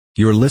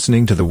You're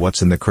listening to the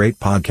What's in the Crate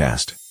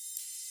podcast.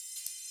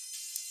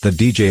 The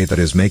DJ that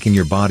is making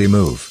your body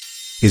move.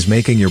 Is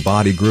making your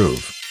body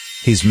groove.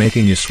 He's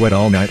making you sweat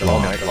all night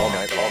long.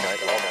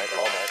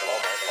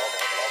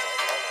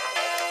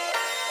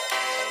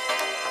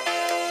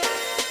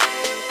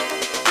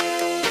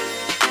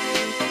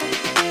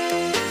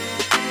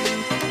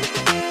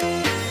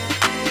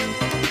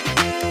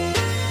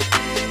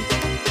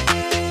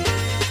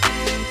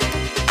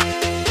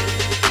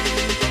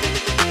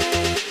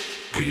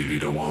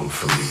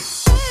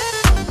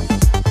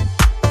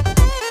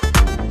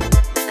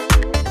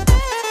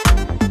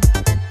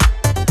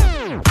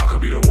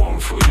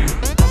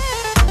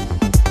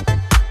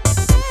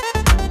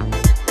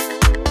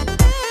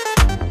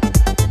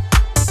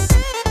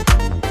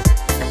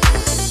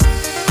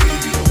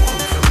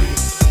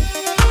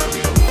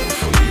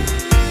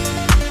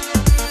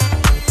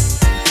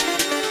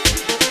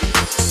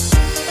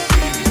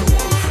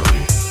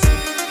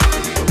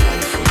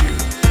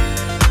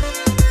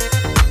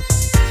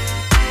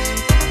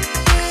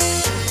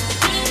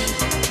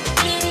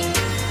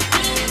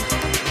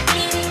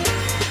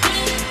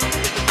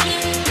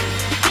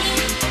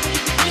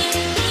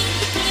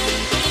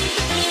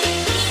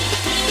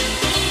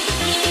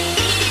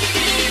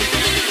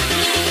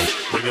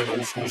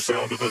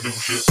 Sound of the new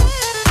shit.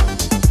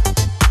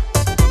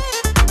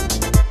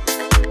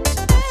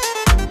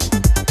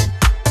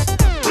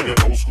 Bring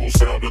that old school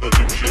sound of the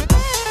new shit.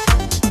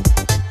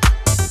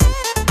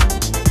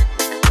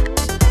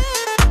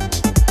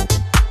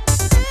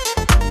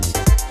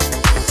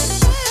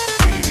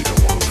 Baby, the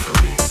one for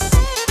me.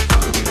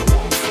 I could be the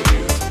one for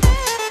you.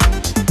 Bring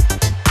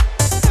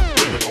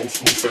that old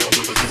school sound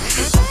of the new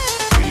shit.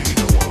 Baby,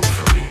 the one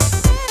for me.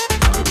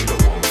 I could be the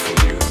one for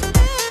you.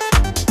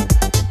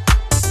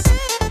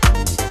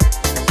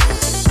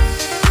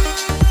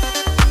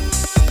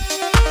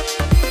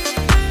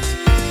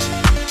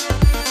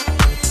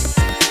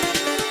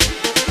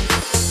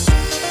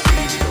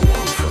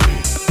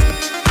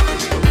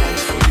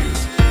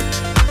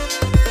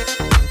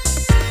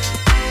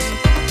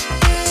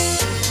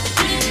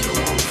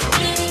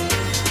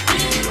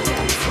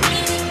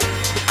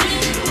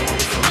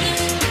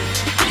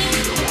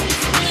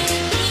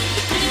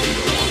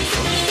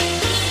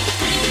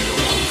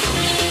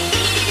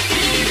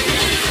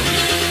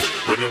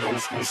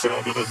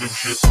 Sound of the new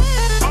shit.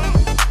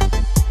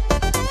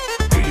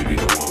 Can you be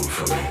the one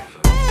for me?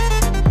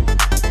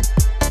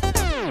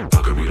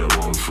 I could be the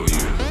one for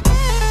you.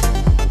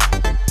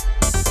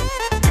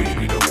 Can you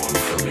be the one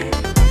for me?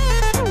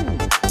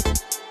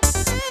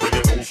 Bring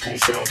that old school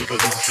sound of the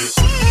new shit.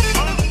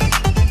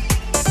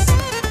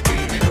 Can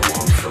you be the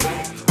one for me?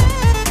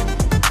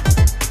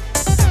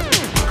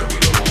 I could be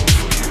the one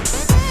for you. Can you be the one for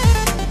me?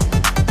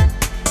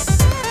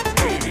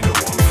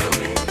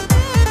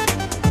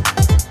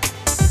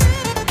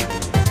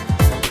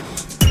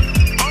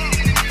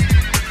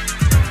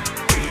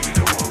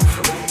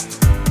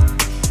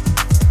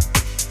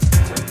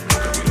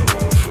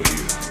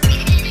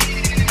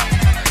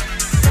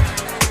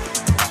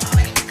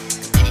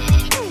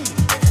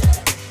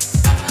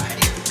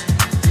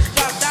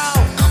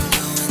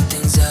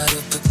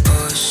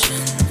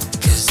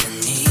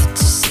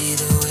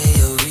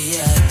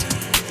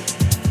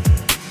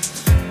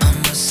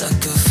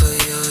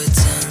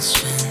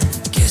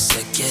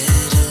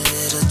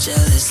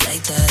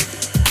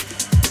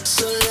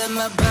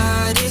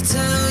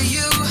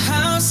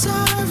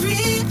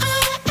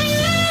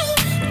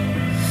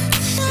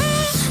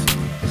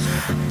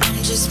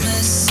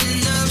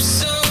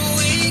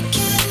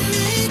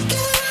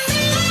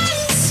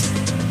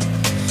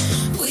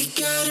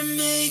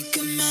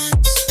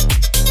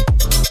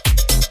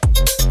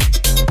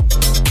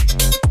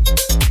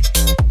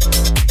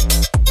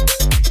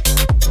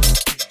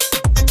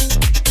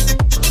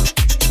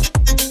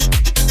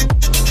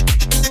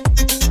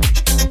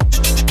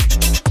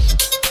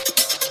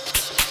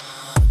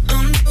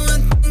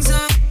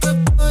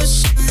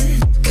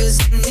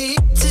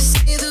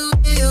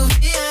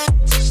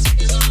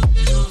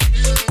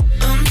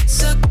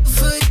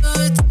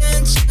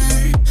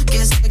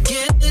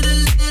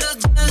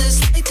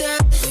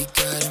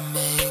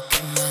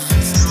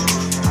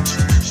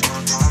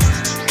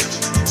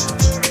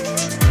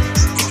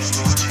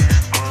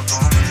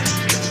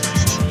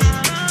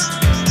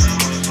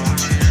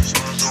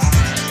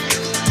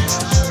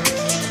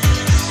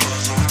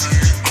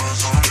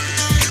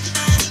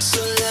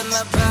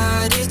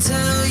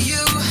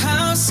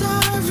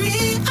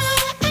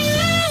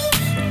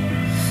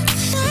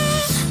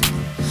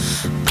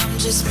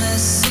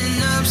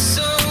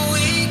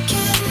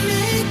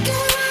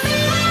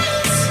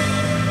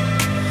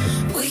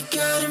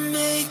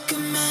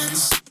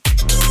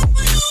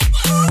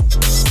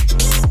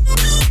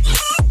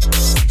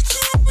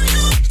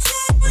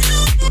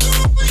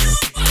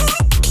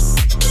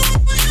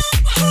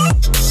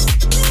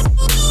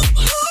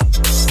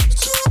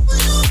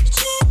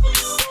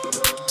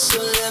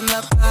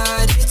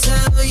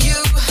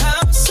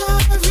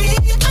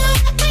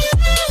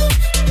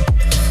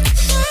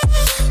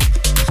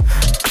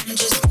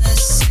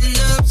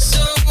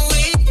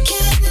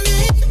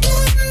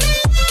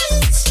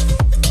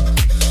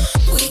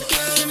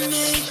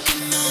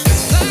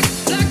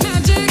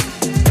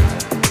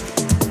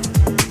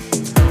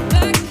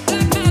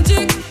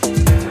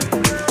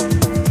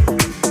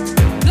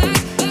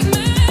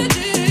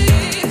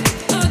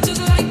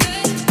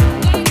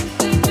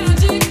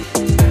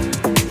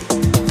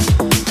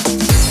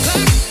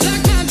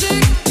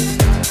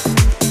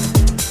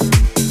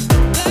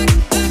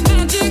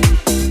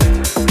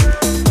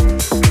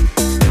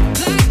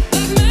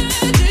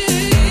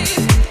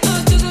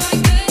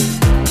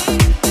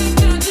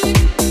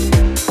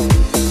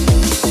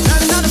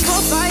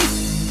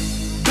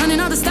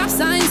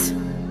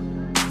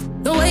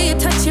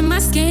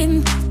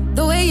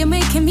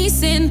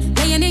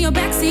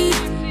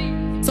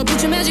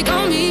 magic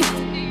on me.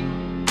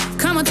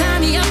 Come on, tie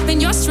me up in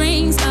your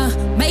strings.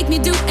 Make me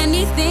do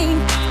anything.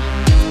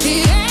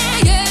 Yeah,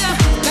 yeah.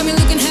 Got me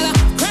looking hella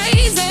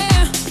crazy.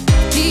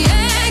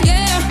 Yeah,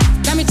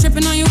 yeah. Got me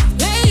tripping on you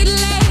lately.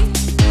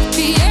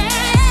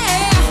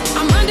 Yeah.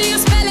 I'm under your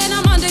spell and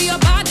I'm under your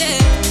body.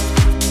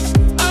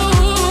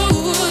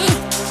 Oh,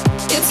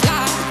 it's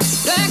like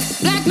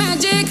black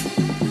magic.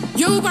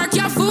 You work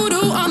your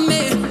voodoo on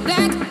me.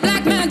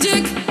 Black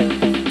magic.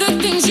 The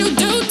things you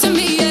do to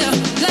me, yeah.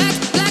 Black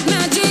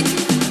magic.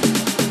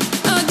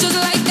 Just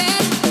like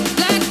that.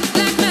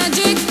 Black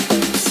magic.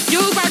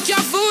 You work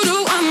your voodoo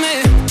on me.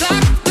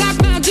 Black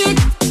magic.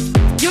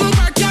 You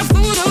work your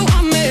voodoo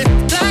on me.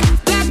 Black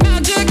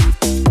magic.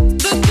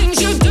 The things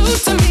you do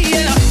to me,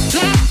 yeah.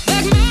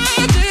 Black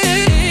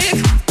magic.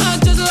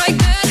 Just like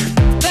that.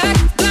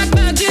 Black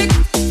magic.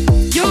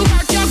 You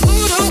work your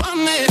voodoo on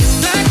me.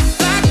 Black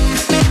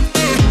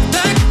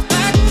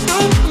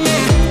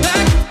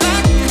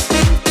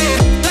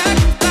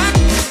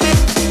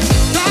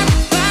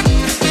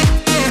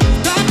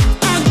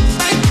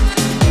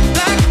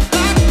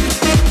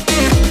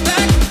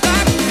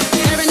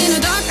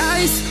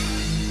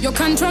you're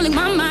controlling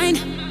my mind.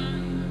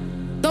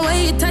 The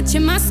way you're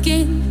touching my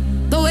skin.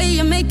 The way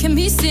you're making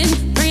me sin.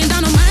 Praying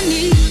down on my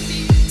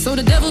knees so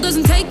the devil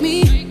doesn't take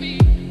me.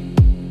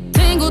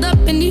 Tangled up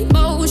in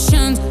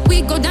emotions.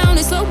 We go down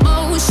in slow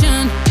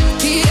motion.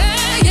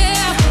 Yeah,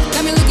 yeah.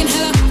 Got me looking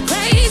hella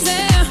crazy.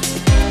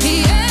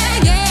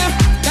 Yeah,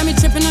 yeah. Got me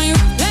tripping on you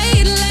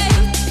lately.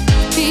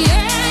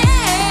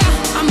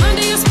 Yeah. I'm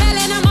under your spell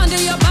and I'm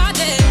under your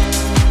body.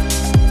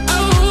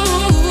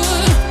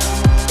 Oh,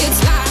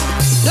 it's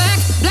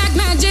like black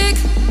magic.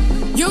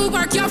 You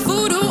work your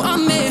voodoo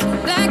on me.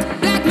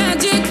 Black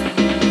magic.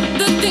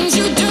 The things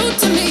you do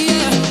to me,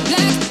 yeah.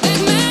 Black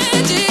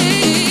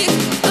magic.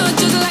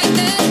 Just like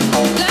that.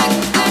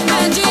 Black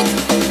magic.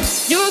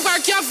 You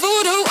work your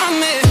voodoo on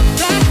me.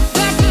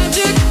 Black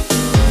magic.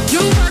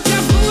 You work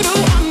your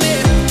voodoo on me.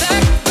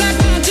 Black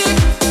magic.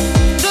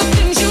 The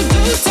things you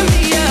do to me,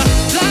 yeah.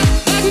 Black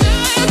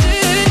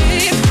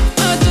magic.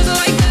 Just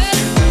like that.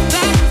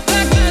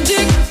 Black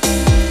magic.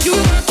 You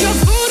work your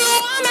voodoo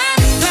on me.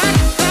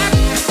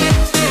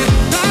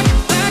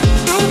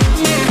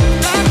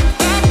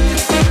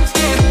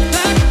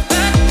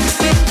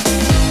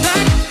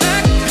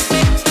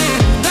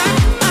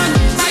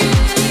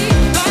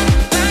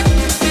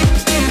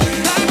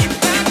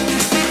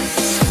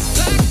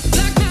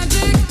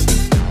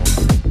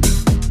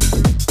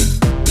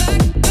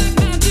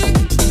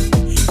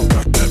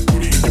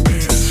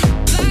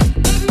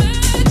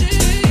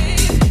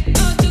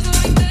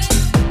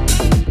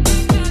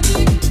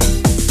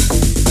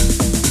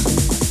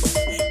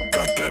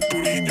 Got that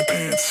booty in your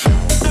pants.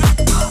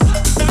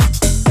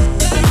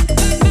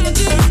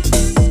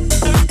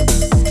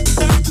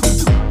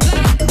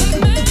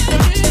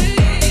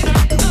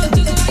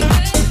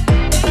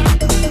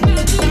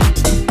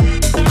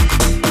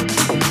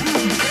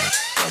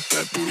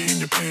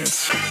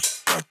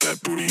 Got that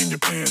booty in your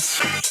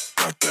pants.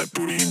 Got that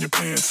booty in your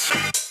pants.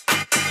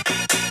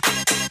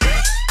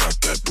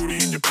 Got that booty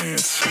in your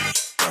pants.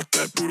 Got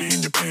that booty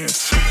in your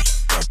pants.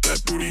 Got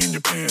that booty in your pants. Got that booty in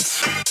your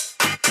pants.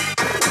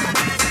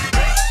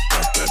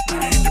 Got that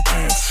booty in your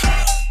pants.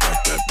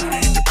 Got that booty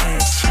in your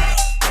pants.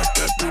 Got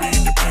that booty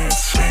in your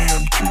pants.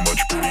 Damn, too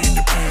much booty in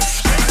your pants.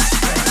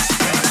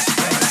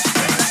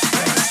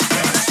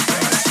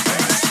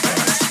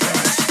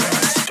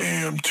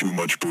 Damn, too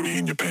much booty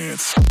in your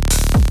pants.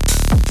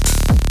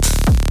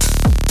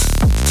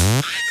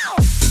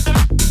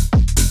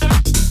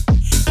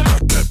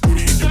 Got that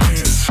booty in your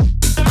pants.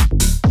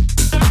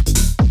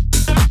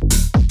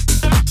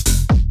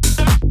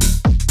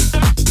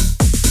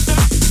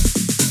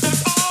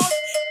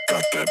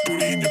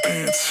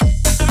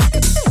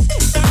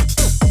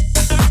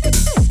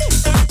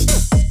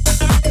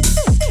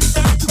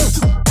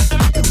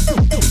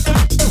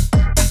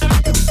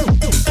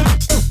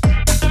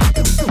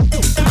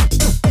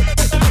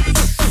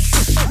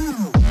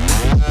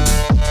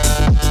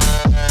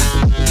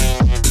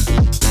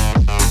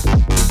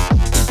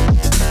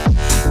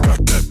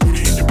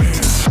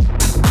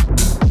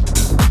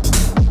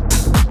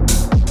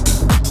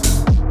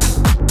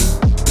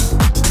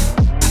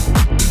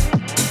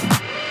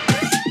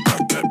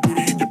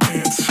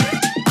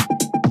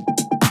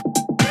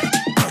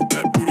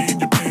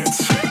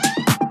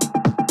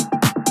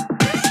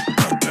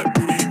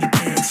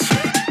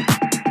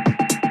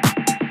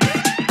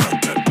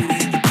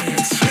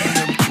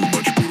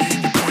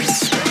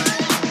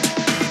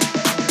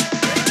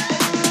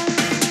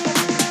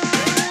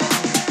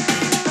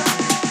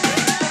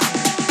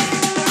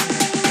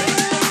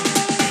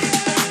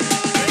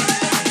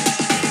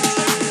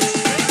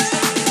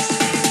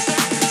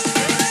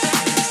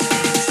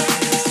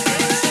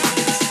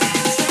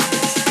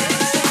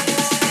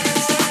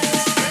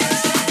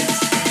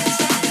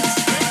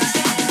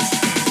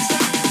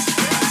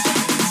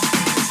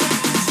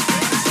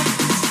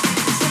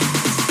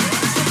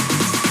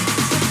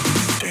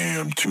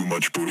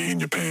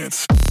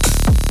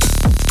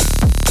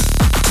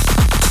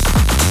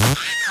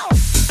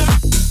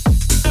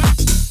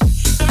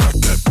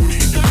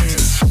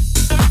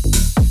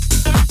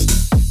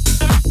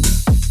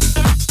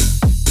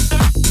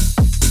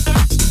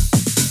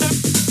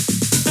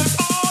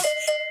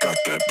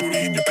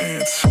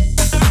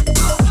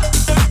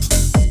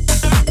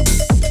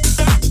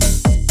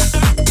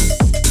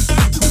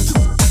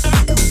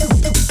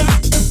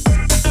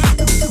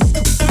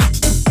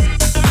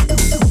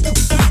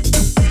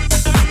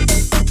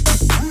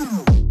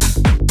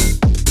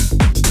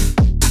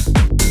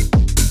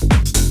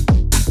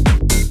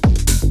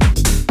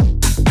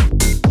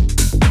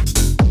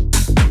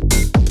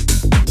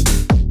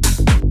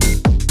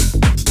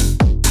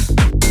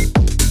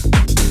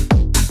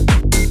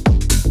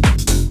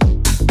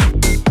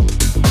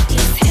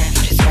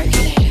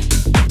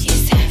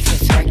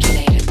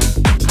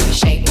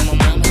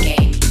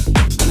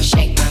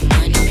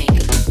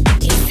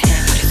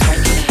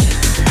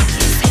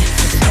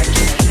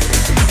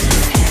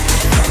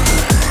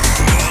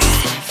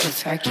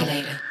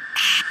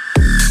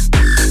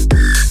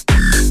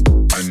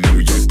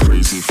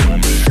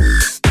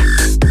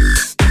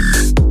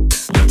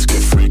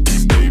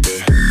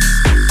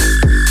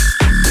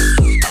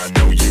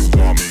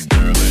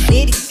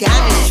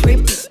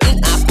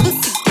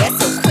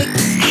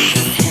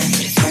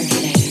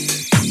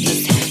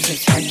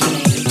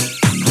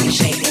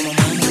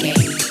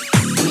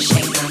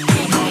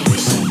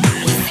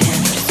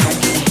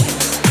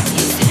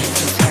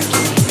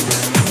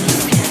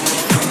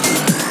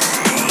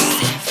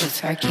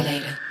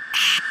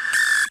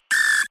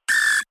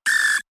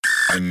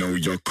 I know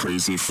you're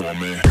crazy for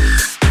me.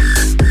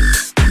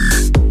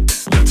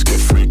 Let's get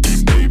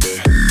freaky, baby.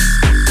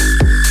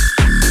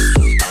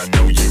 I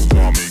know you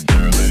want me,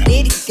 girlie.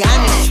 Diddy got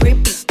me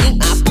trippy, eat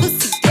my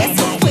pussy, that's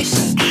so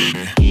squishy.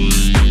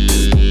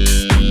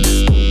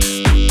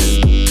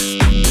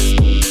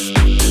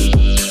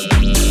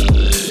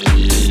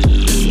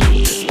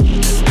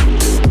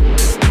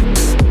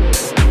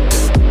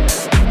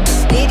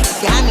 Diddy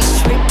got me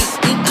trippy,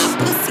 eat my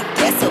pussy,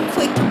 that's so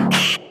quick.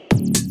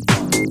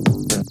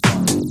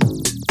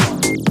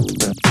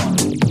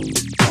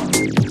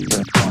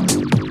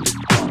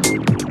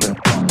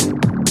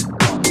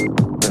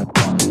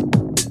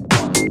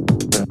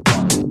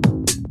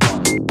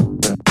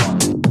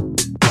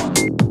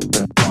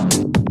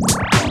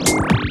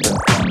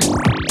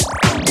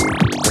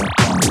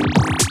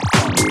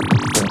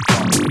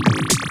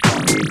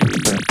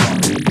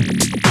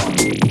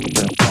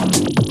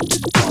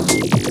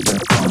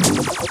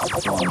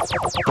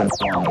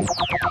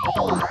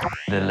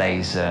 The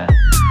laser.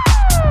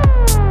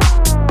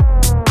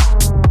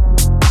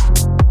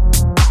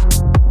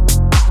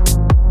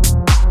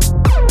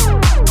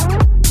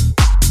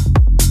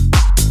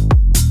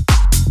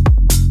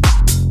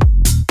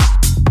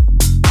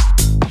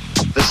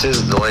 This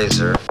is the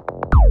laser.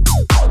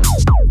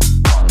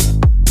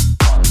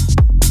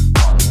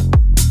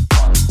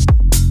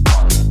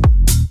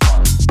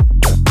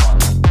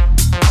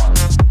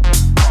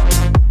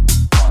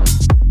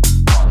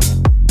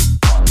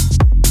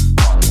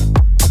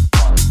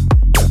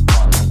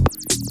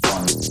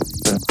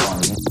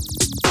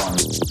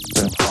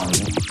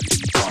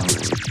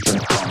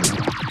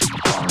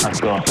 I've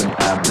got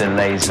the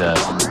laser.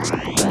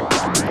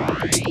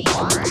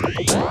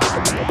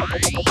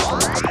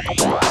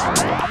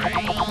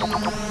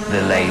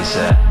 The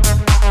laser.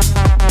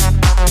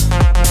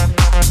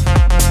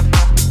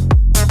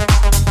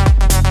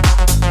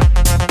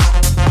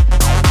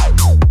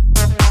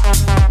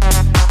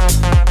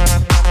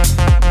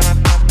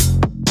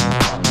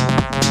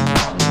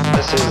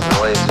 This is the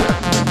laser.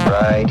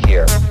 Right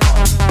here.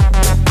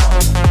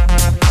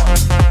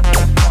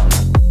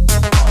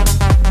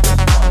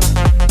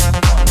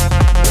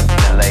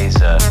 The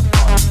laser.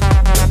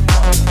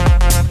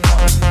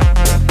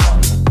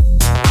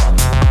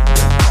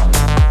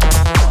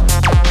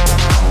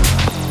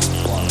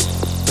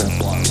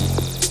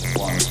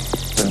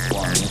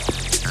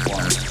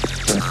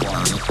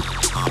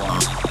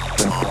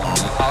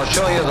 I'll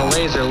show you the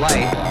laser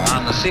light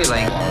on the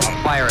ceiling.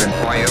 I'll fire it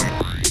for you.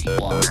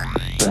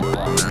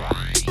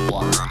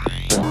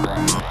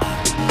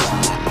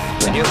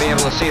 And you'll be able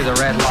to see the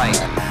red light.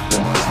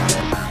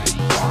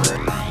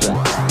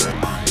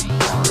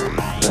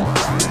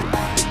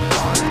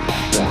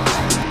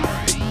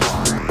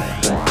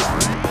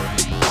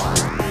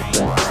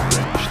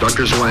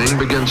 Dr. Zwang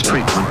begins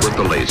treatment with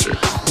the laser.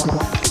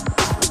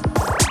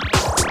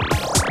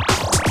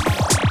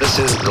 This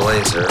is the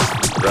laser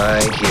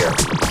right here.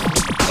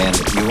 And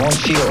you won't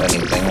feel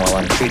anything while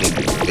I'm treating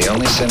you. The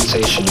only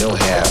sensation you'll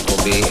have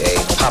will be a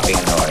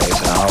popping noise,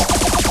 and I'll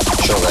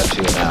show that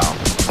to you now.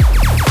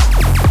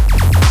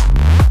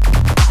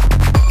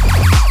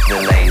 The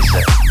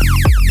laser.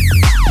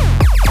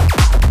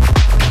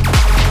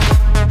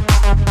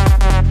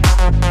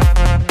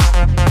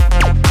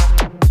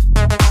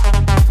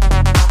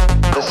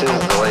 This is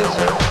the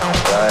laser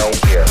right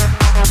here.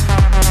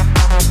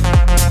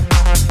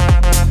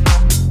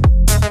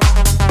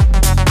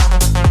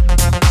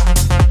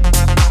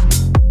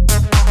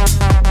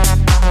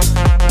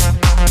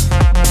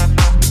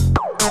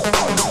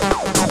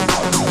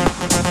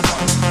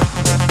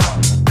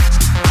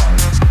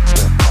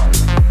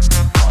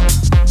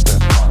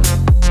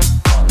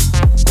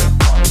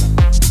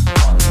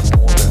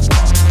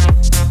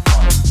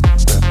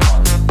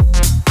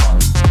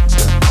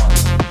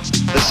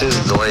 This is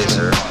the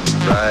laser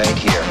right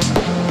here.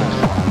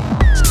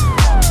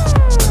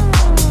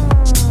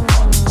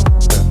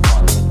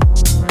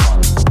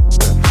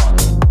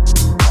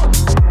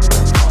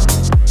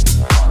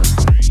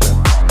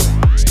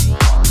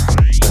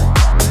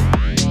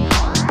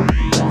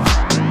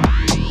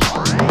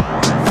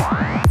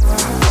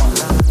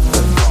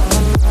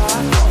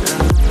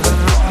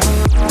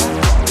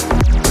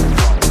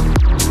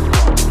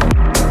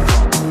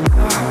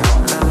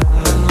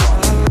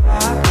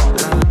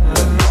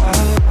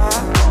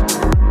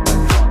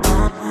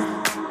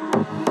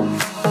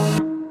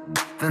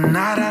 The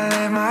night I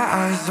laid my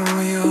eyes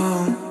on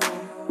you,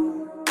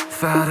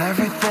 felt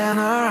everything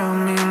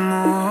around me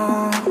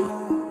move.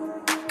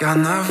 Got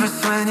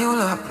nervous when you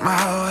looked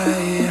my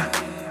way,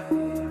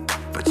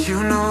 but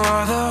you knew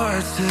all the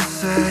words to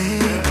say.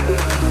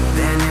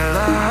 Then your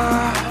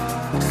love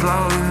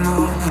slowly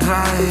moved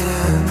right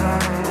in.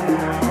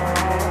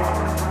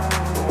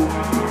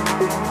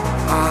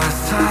 All this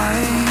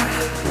time,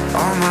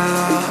 all my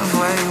love,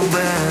 where you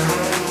been?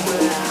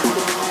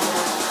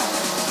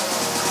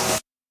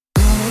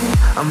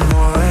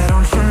 Amore,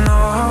 don't you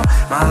know,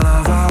 my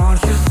love, I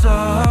want you so.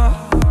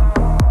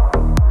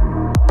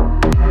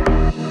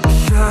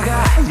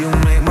 Sugar, you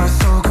make my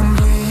soul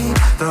complete.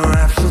 The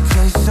rapture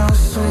tastes so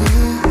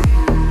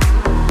sweet.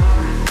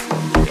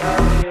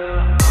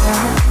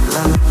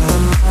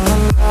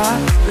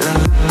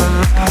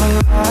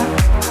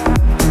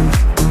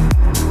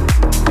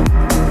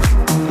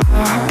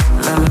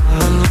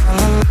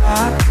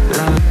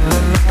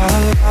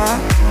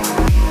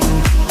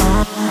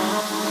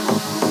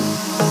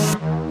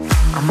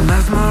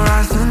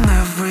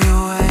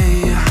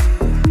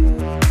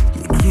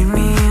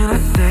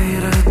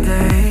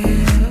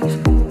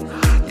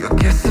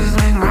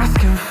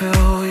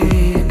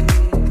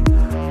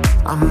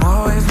 I'm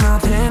always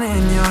melting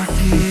in your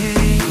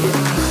heat.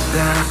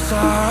 Then I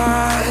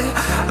soar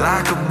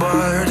like a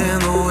bird in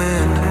the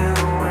wind.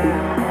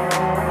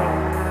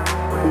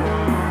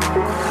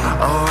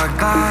 Oh, I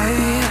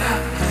glide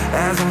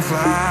as I'm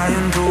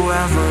flying through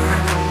ever.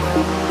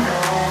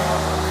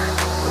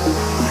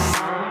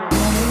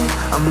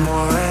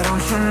 Amore,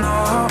 don't you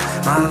know,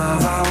 my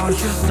love, I want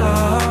you so.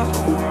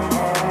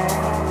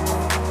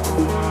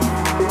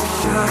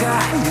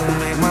 Sugar, you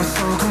make my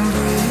soul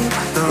complete.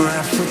 The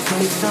rapture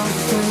tastes so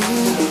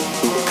sweet.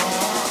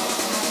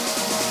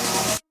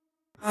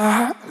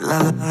 La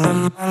la la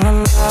la la la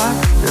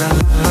la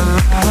la.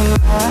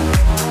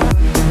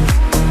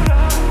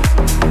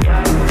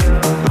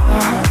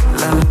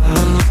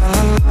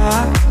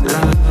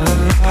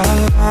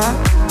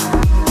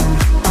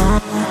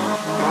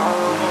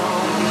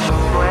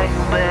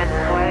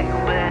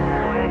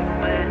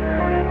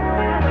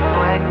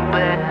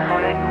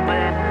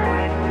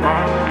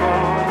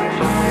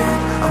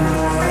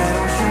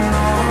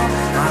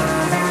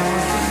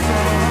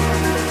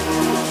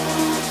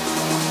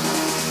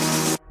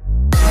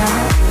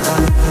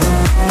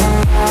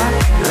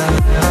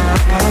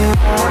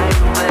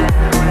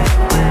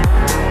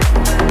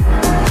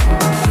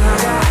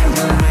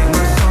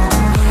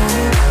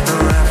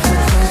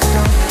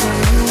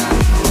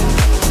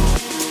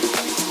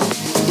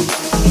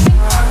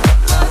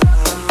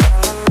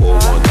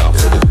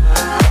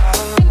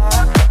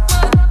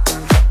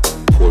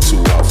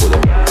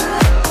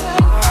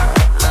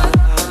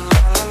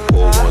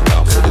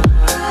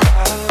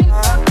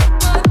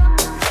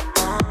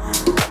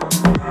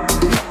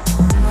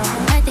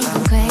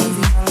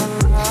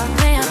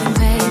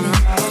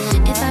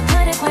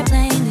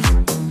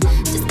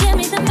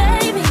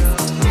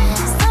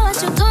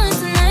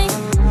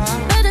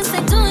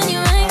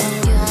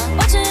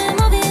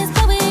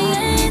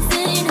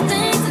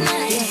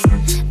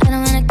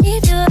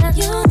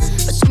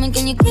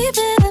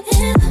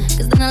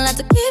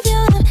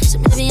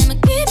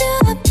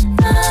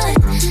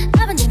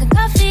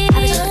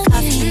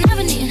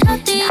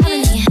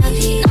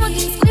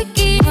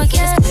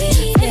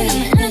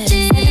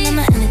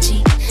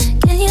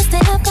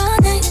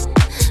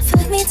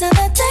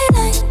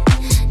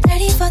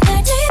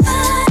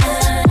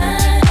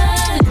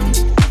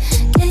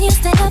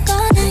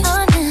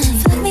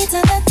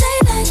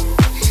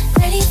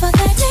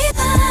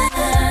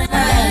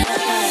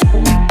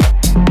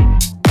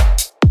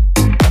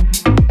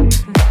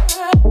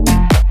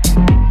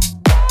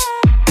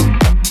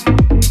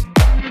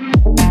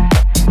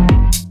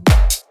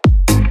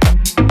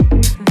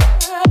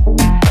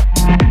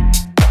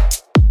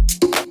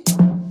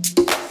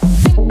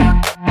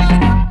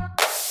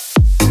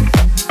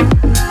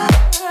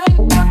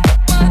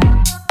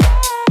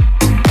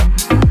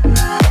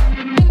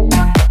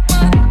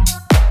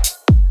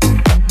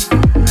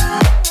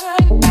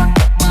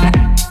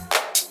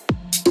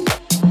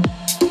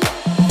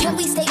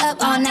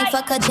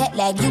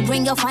 You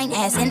bring your fine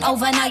ass in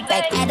overnight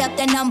back. Add up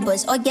the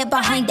numbers or get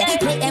behind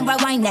that. Play and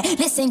rewind that.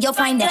 Listen, you'll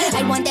find that.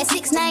 I want that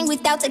 6'9"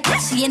 without the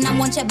cushy, and I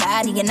want your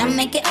body, and I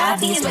make it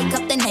obvious. Wake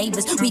up the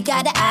neighbors, we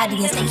got an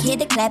audience. They hear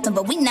the clapping,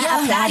 but we not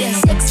applauding.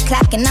 6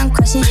 o'clock and I'm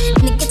crushing.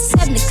 When it gets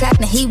 7 o'clock,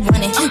 now he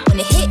running. When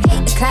it hit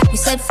 8 o'clock, we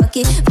said fuck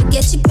it.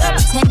 Forget your girl,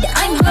 pretend that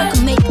I'm her.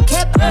 Can make a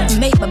cap hurt and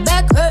make my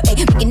back hurt. Ay,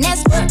 making that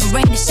squirt and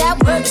rain the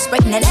shower. The spray,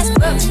 now that's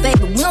perfect,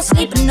 baby. We don't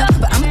sleep enough,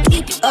 but I'ma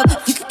keep you up.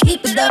 You can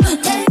keep it up,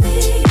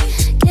 baby.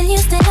 Can you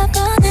stay up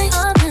all night?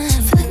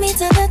 Fuck me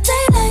till the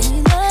daylight.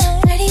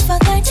 Ready for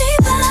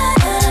 35.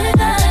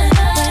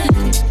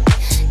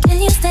 Can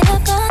you stay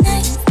up all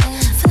night?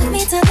 Fuck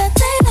me till the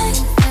daylight.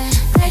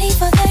 Ready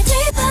for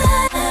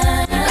 35.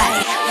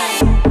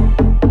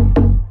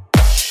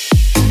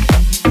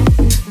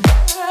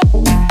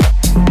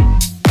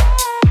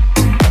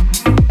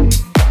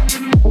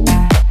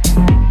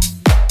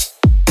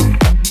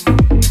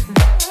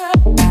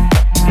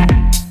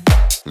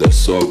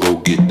 Let's all go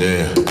get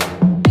down.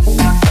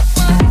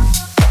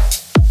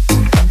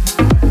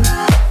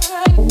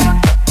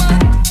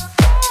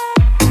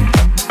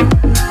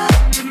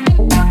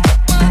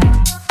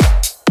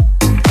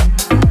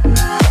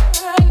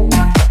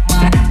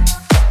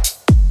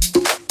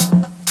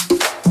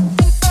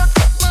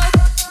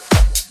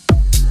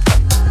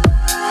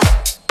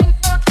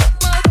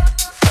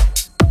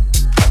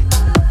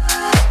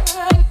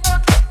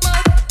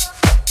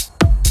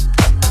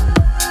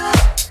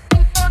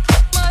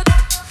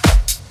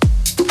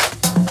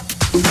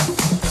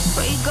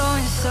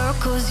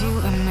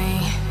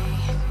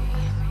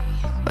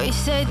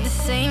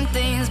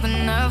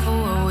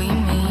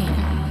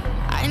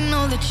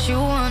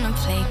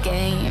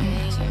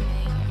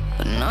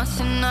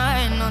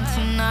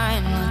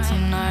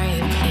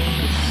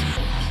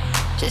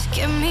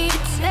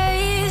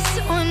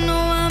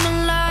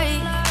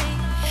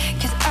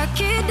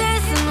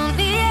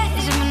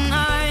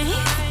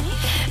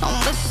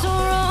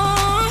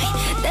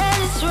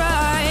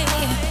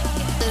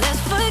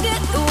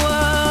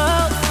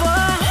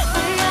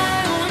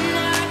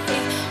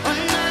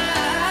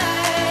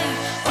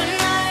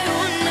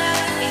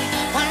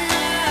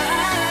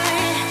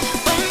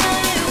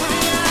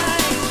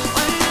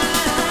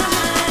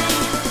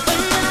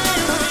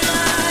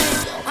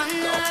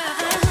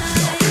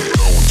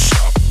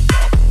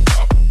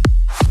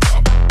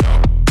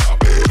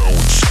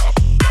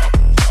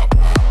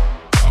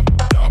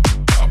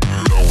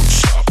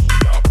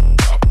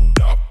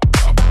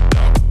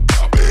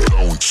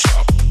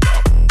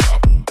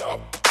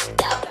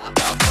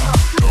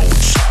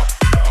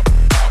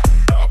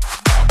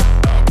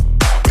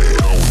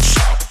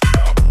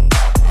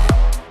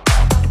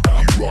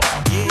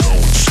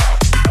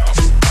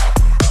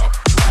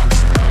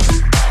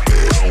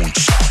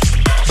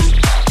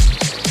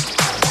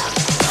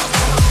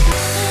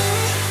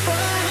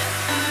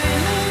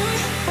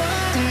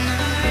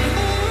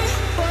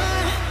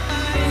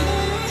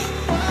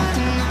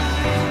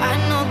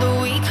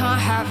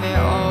 have it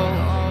all.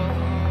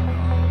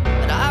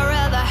 But I'd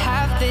rather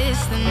have this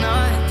than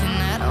nothing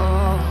at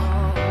all.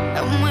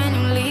 And when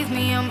you leave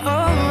me, I'm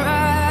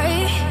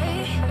alright.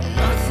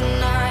 Not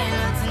tonight,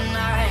 not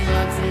tonight,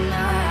 not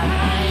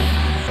tonight.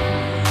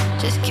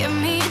 Just give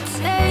me a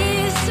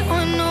taste so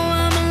I know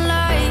I'm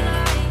alive.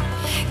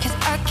 'Cause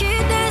I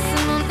keep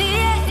dancing on the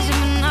edge of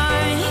my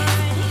night.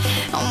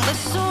 And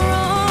what's so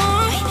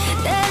wrong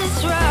that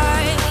it's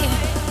right.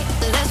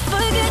 Let's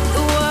forget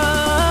the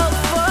world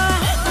for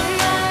one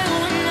night,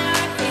 one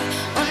night,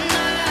 one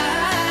night,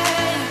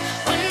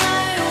 one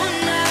night, one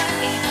night,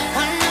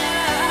 one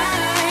night,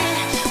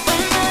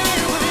 one night,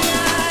 one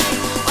night, one night,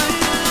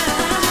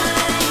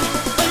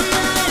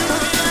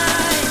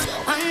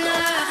 one night,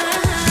 one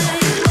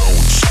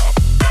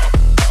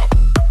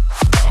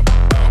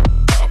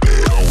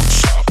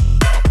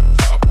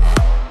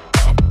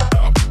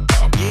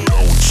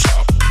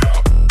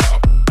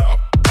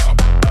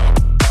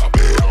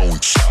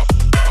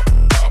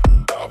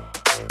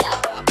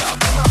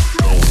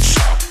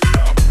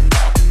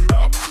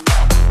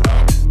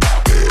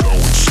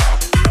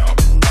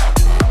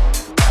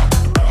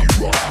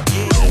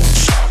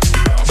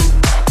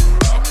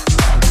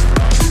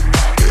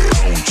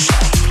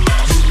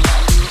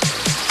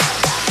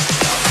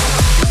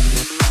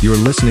You're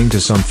listening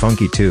to some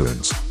funky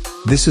tunes.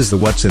 This is the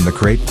What's in the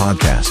Crate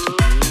podcast.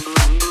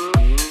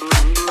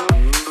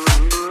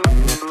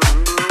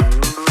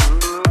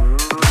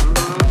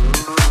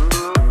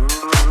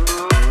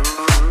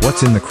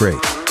 What's in the Crate?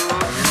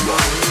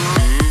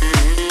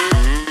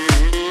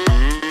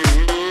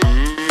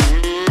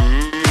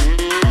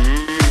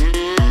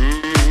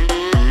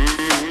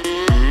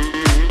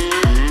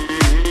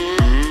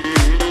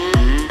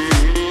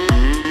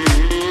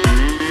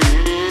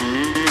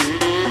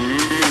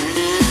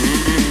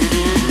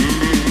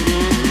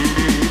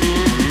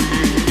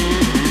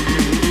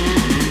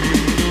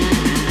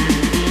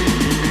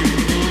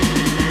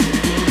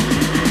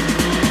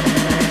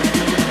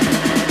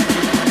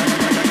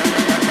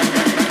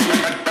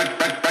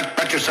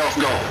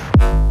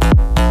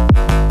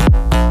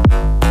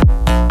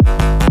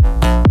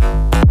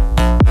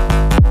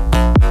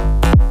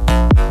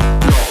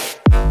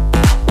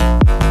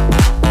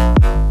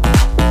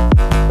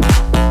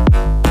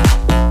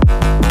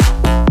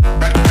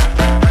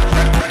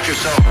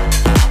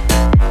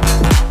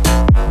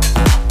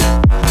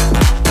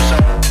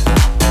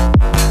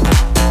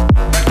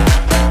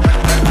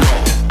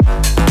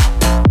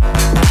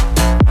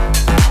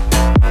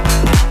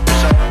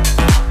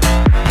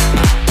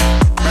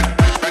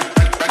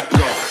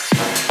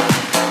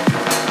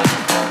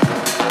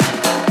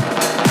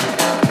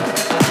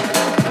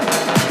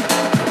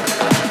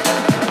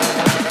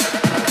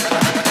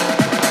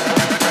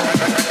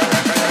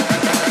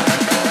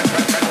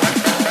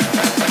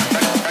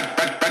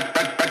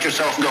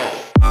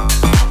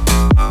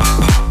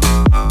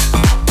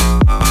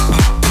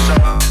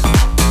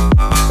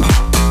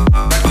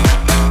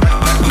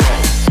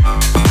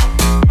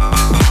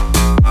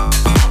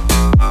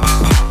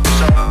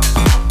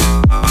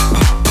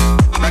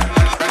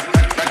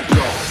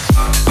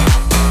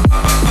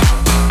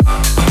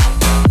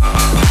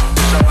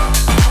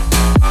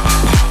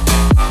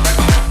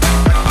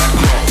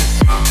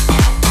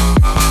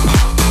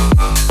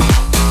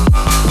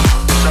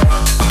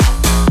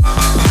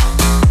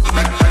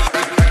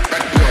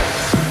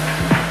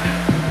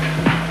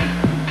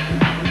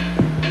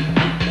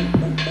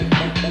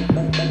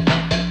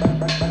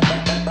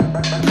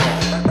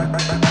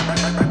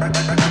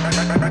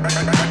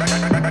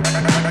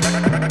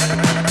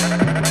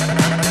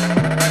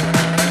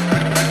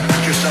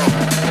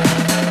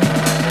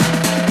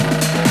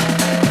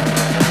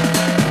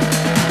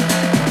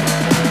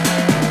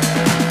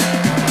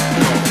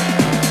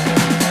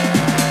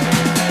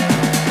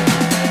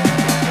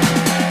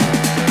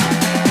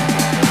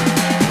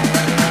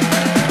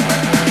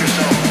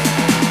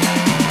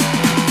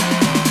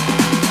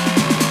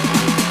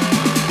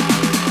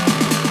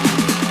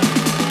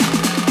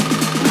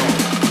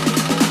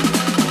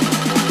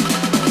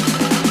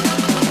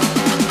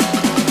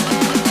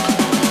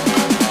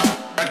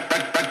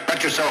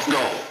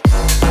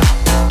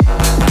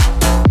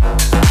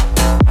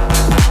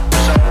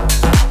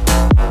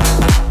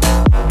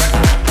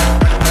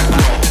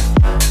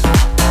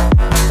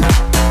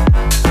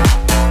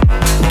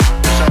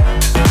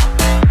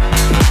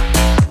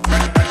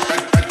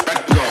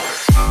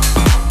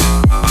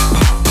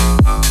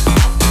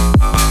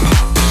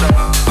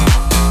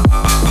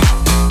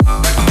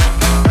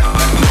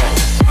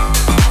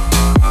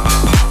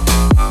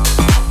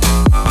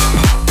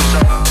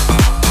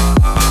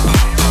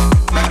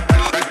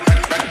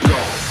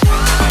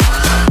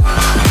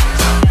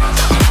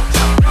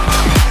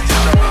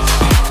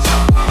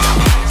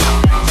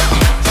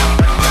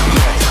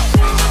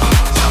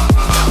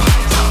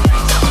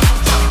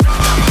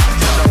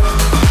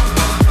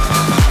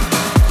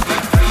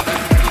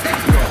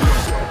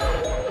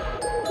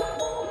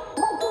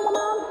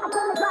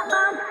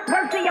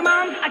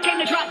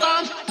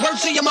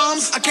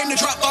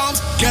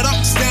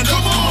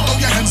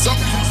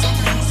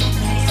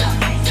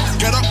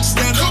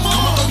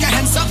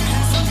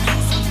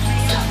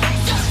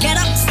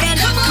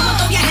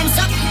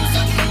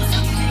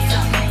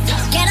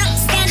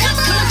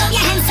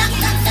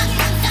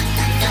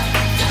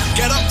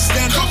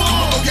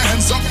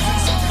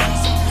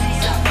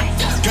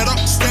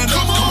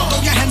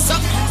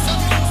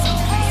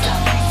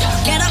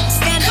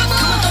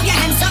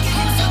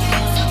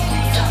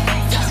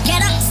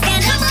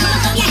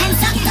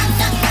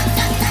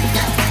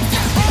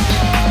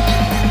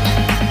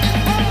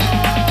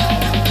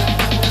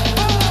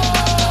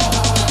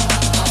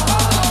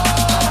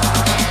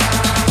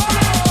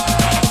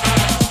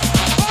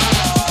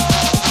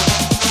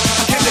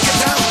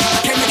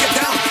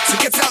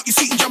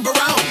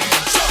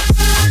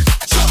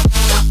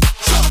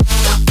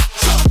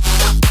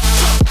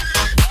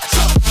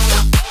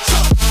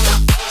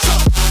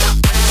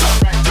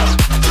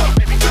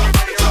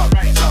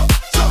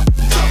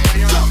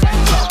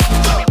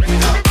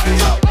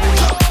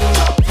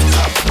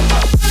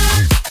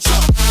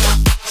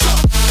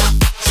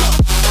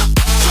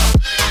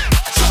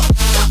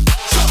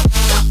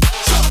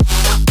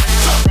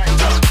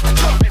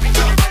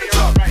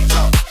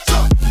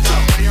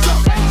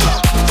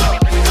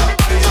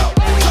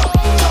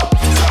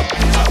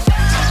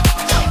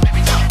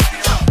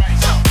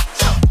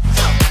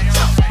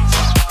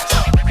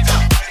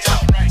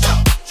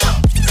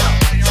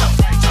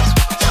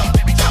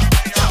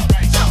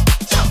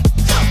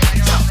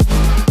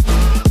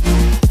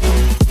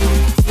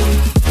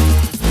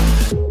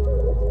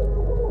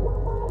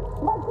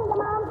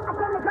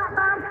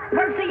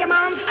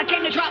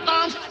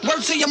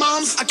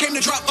 bombs. I came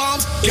to drop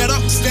bombs. Get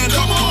up, stand up,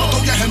 come on,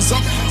 throw your hands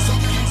up.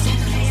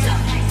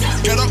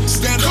 Get up,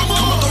 stand up, come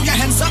on, throw your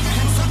hands up.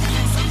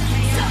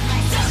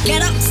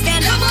 Get up,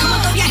 stand up, come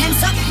on, throw your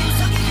hands up.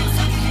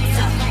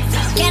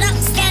 Get up,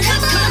 stand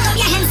up, come on, throw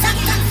your hands up.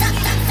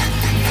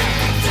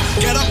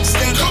 Get up,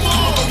 stand up, come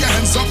on, throw your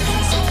hands up.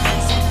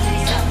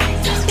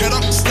 Get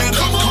up, stand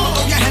up, come on,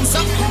 throw your hands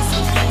up.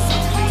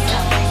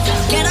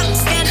 Get up,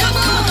 stand up, come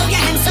on, throw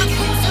your hands up.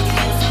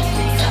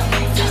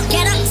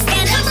 Get up,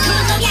 stand up, come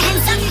on, throw your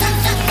hands up.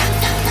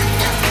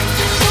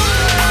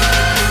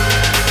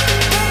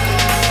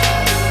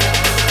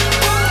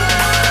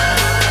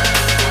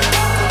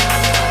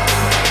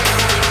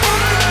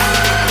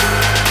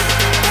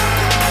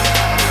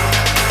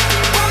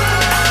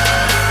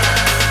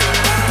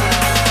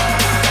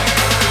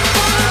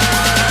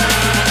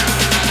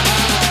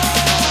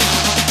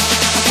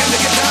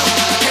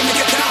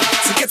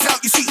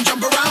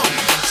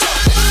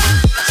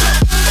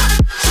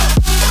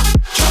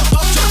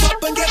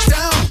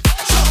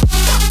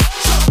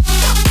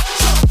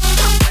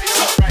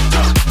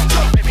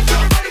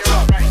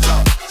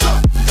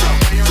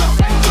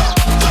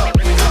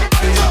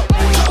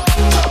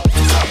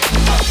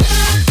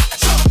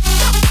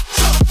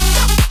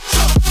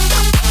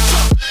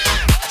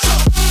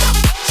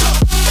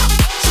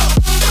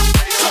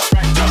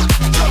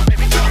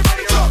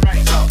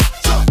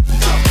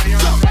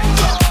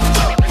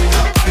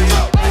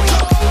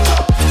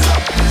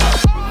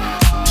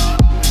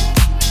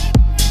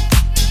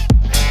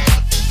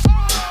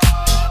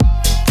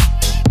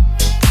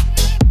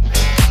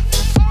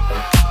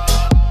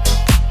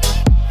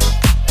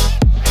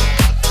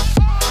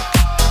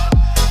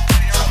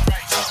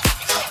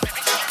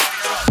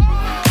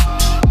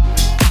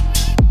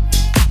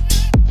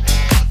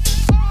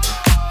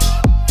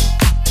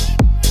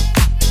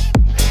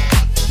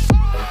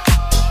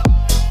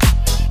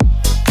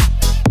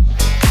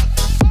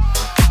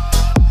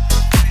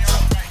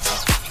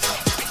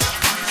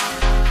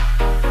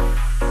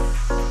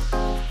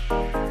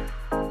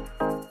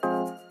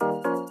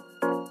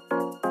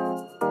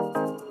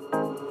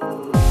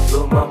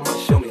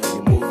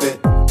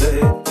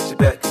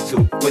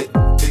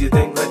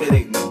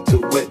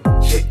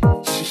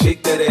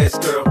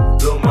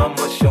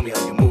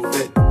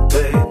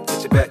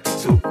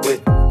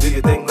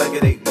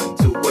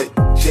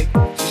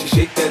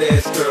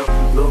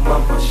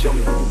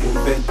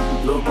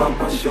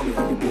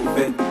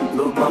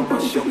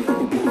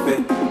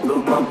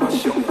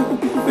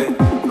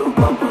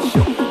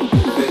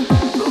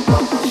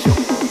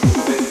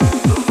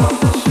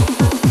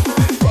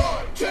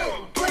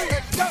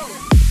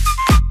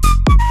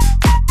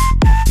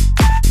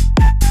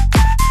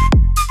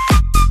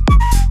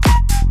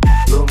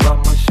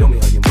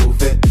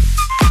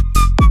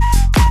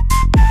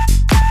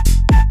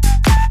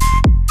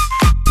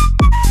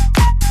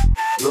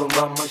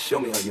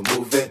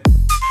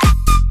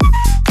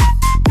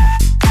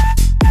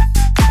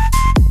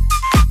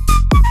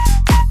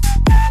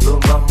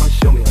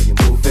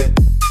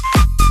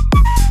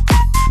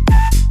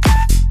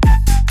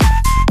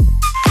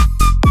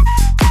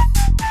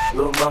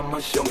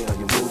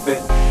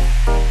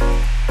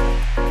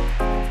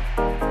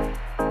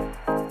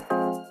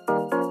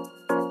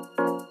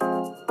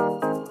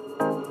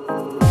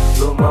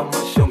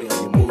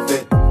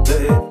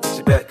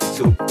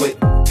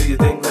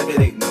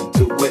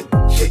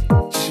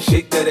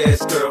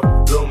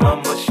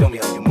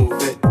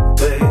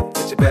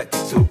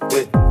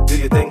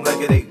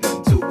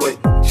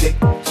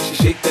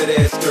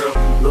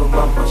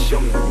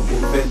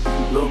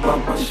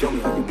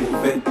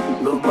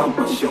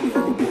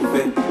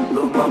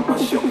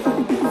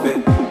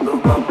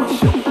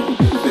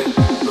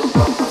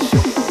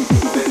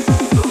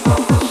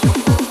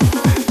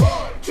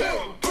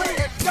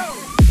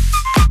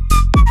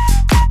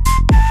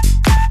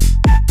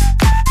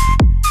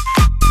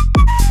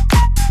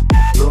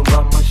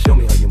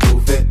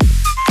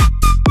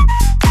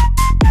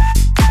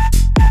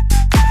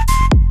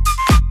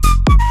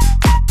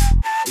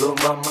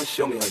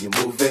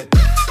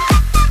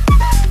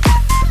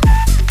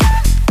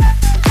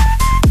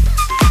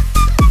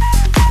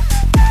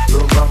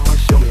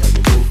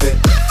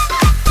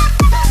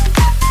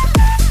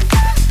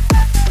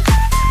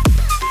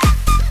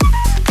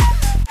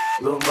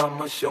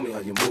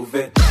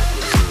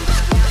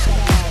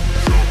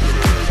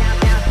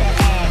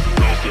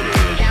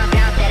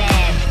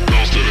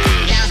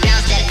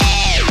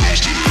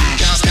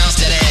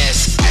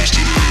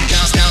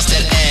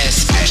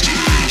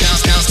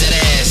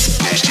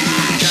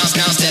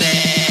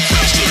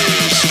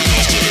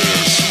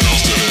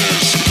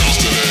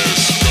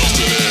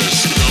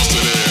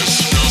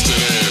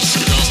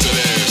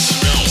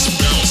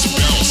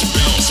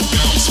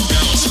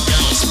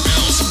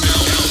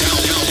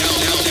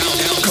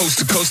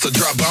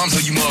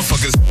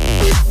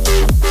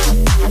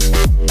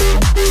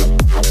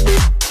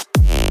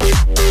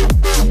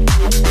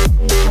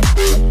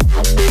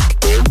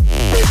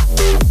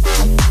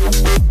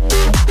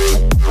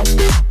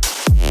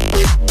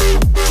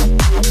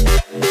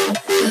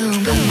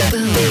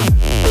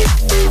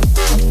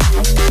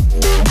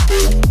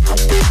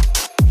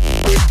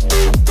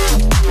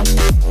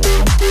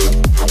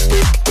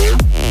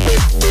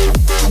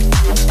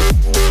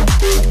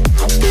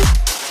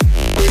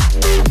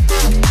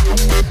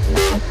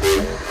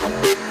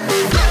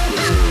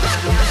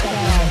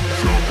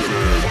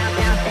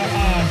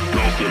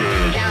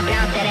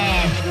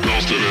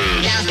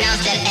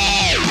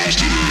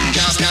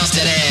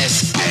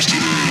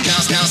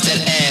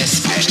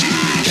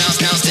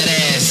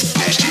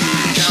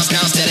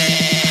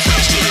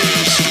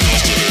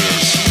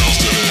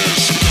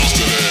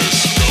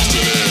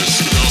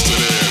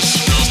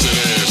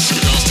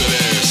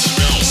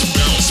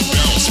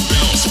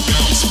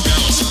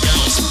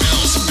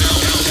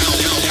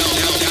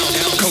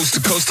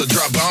 to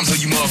drop bombs on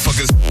you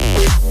motherfuckers.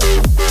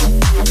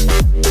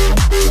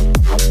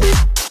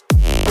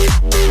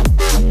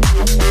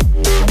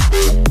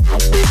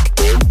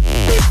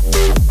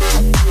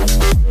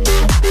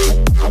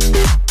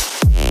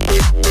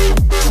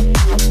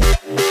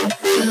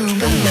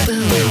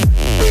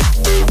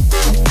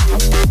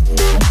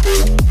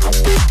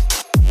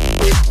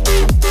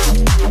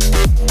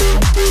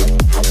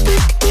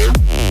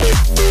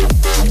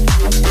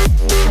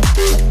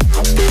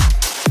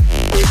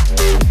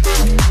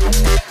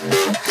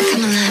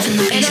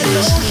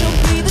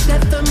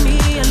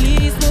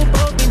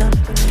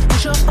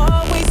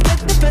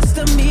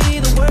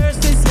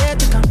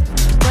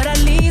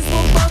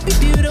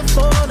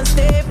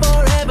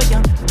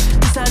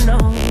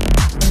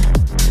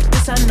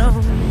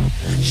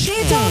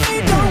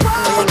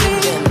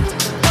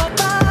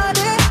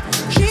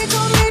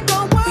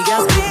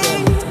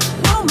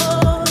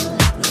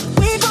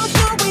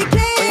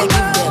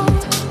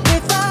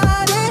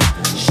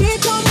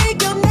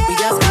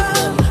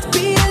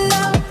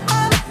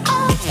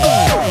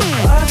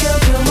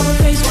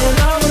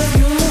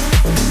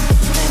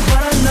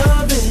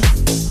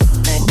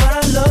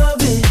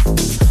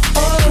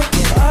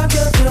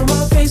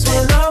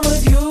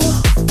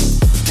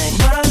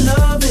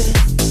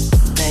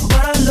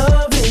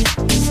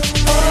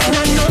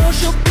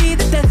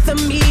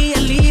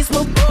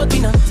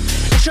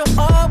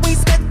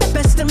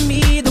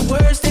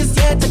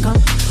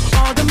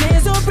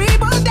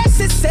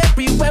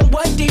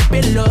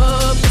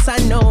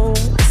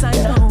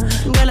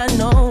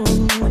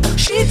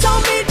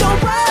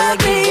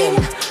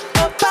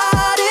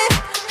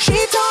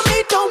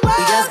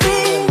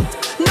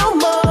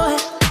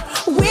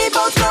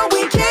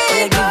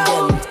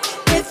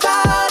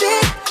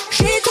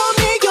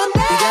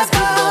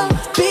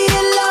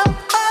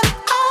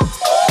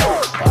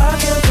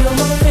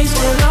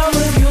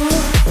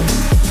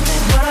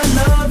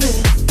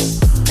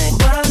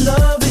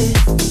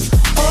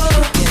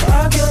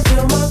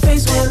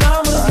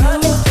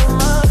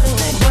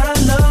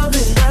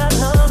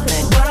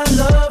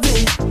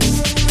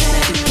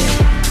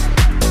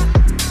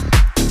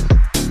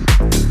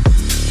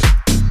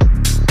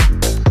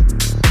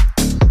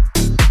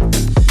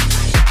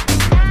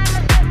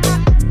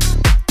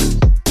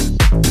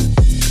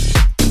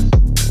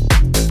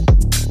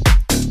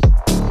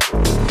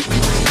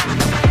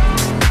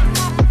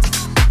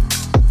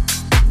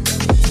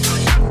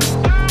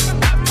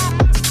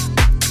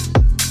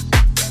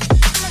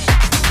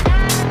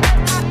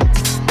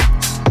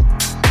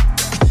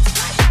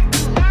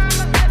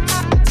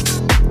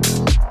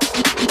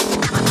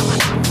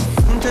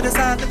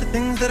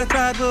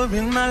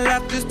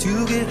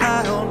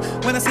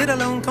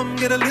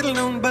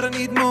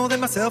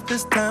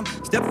 This time,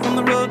 step from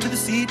the road to the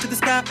sea to the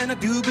sky, and I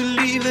do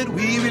believe that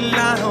we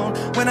rely on.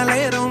 When I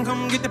lay it on,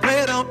 come get the play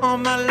it on. All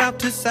my life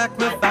to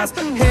sacrifice.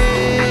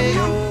 Hey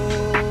yo,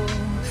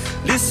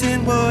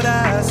 listen what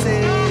I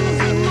say.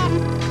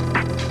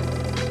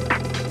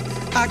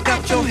 I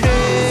got your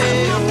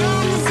hey yo.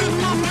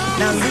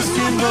 Now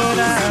listen what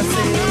I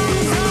say.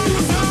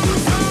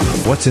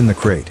 What's in the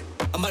crate?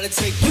 I'm gonna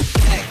take you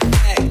back,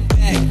 back,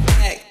 back,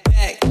 back,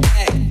 back,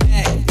 back,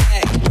 back,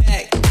 back,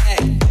 back, back, back,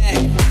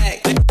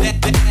 back,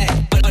 back, back.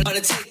 I'm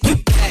gonna take you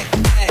back,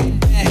 back,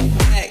 back,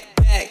 back,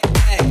 back,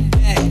 back,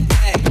 back,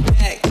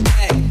 back, back,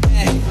 back,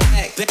 back,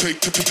 back.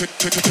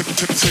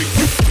 Take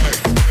you back,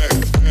 back,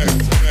 back,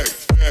 back,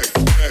 back, back, back,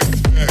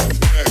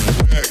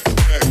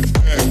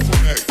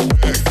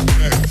 back,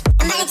 back.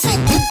 I'm gonna take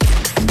you.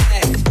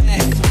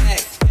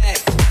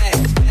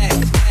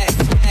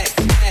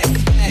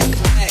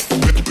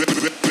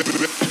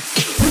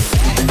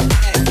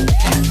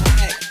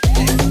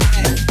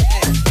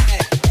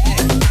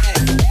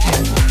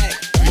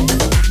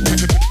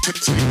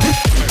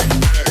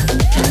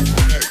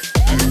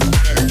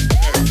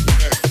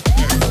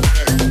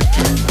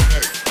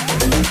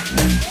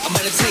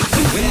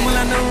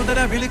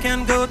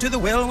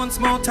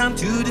 More time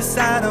to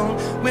decide on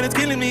when it's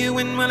killing me.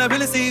 When will I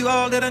really see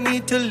all that I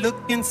need to look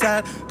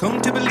inside?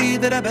 Come to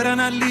believe that I better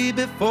not leave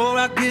before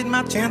I get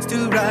my chance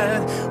to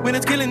ride. When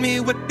it's killing me,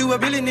 what do I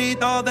really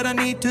need? All that I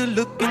need to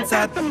look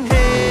inside.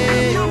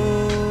 Hey yo,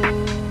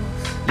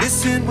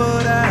 listen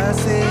what I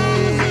say.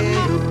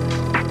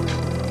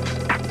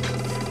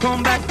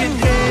 Come back and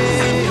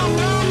hey yo,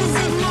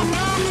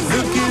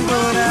 look at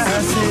what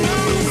I say.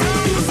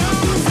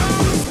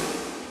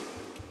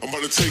 I'm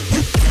gonna take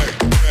you back,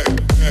 back,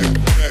 back,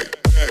 back.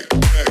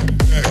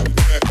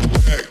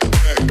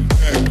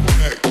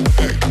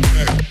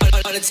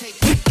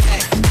 Take you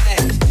back,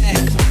 back,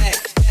 back, back,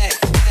 back,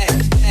 back,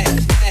 back,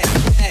 back, back, back,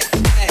 back,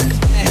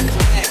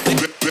 back.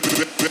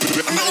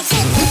 I'm gonna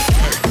take you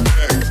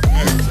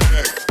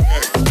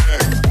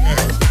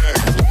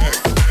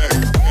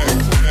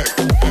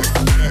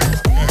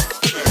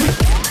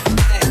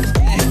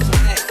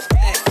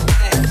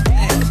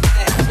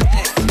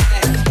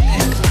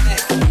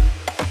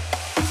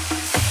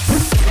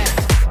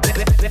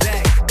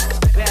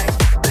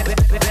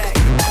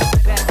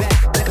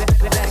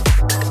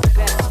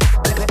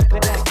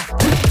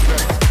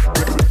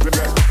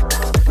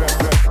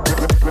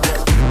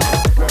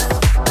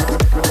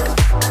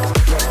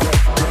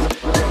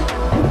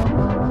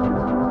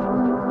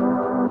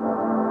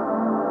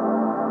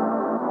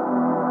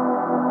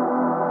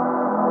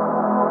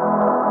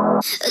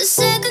A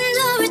second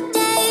or a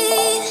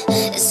day,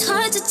 it's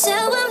hard to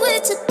tell when we're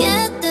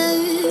together.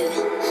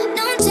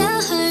 Don't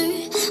tell her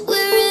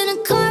we're in a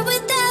car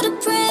without a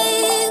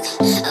brake,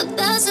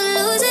 about to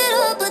lose it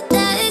all, but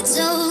that's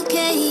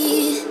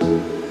okay.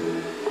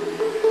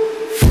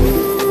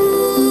 Ooh,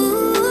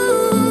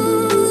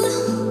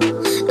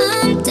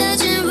 I'm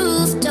touching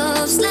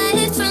rooftops,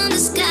 light from the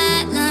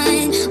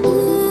skyline.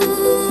 Ooh,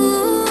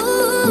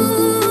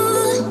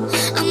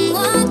 I'm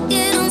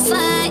walking on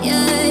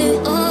fire,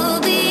 all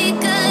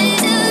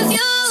because of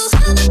you.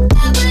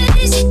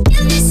 Superpowers, you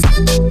give me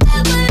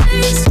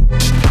superpowers,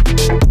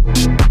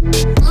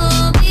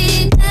 all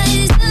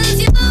because of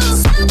you.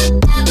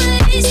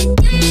 Superpowers, you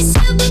give me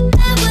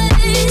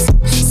superpowers,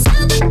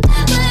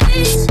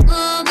 superpowers,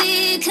 all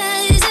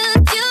because of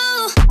you.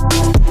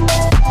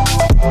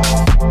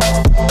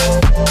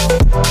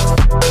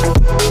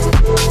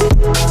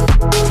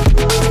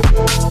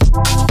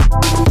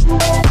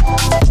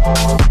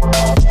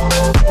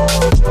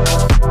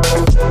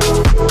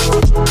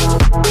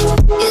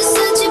 You're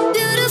such a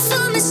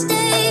beautiful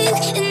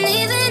mistake, and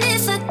even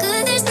if I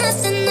could, there's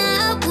nothing I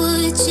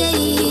would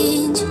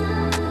change.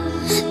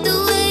 The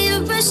way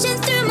you're rushing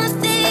through my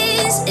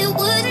veins, it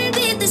wouldn't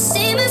be the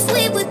same if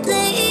we would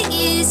play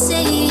it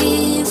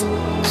safe.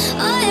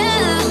 Oh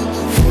yeah.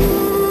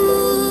 Ooh,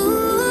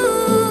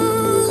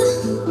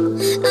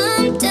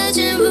 I'm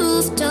touching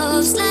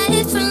rooftops,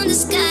 light from the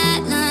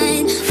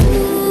skyline.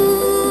 Ooh,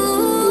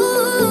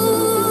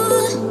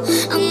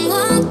 I'm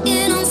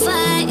walking on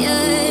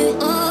fire,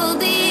 all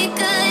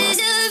because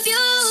of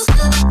you.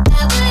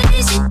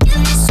 Superpowers, you give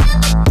me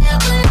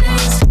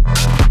superpowers,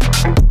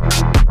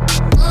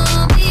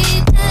 all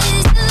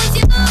because of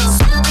you.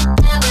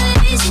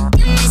 Superpowers, you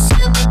give me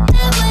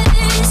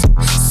superpowers,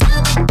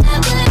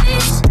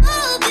 superpowers,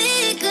 all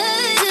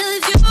because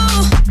of you. All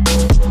because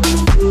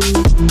of you.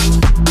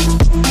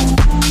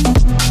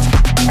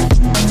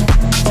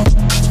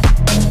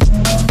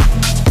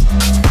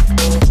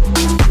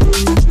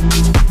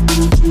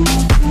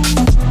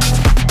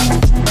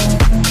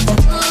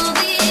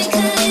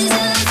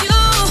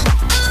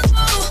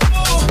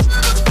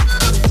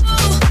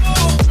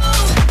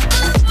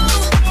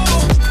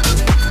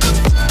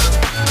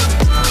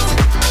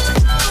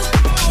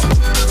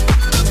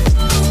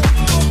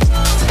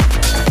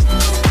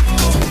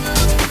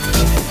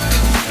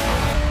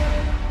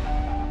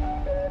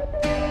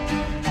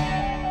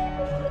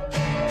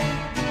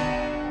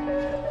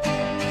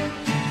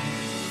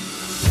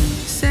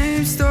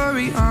 Same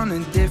story on a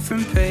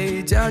different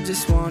page. I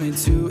just wanted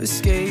to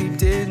escape.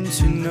 Didn't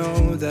you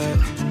know that?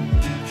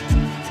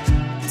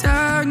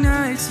 Dark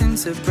nights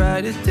into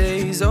brighter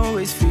days,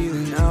 always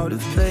feeling out of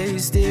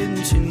place.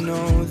 Didn't you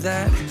know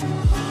that?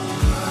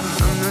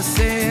 I'm not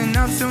saying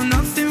I feel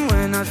nothing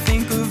when I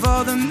think of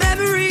all the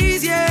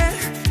memories, yeah,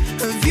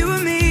 of you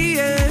and me,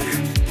 yeah.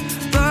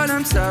 But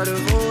I'm tired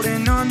of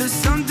holding on to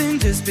something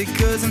just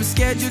because I'm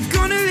scared you're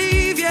gonna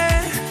leave,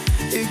 yeah.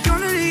 You're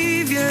gonna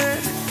leave, yeah.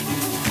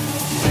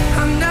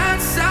 I'm not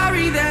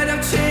sorry that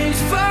I've changed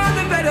for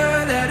the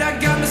better, that I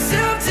got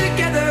myself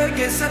together.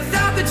 Guess I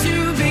thought that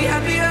you'd be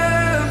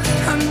happier.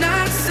 I'm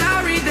not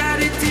sorry that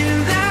it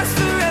didn't last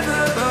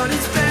forever, but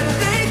it's better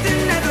late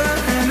than never,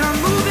 and I'm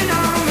moving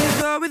on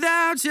with or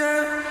without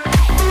you.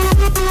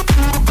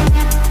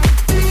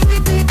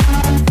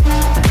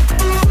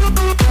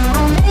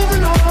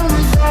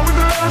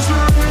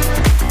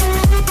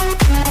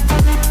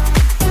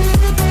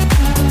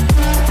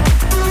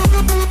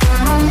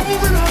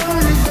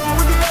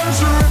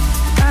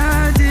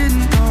 I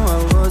didn't know I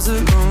was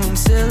alone,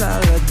 still I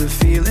let the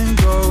feeling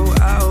go.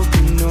 I hope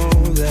you know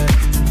that.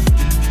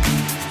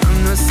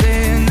 I'm not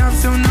saying I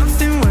feel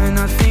nothing when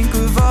I think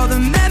of all the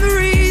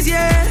memories,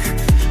 yeah,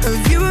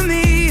 of you and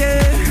me,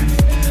 yeah.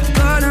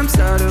 But I'm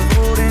tired of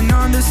holding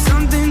on to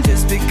something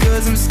just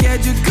because I'm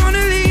scared you're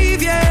gonna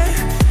leave, yeah.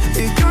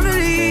 You're gonna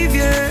leave,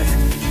 yeah.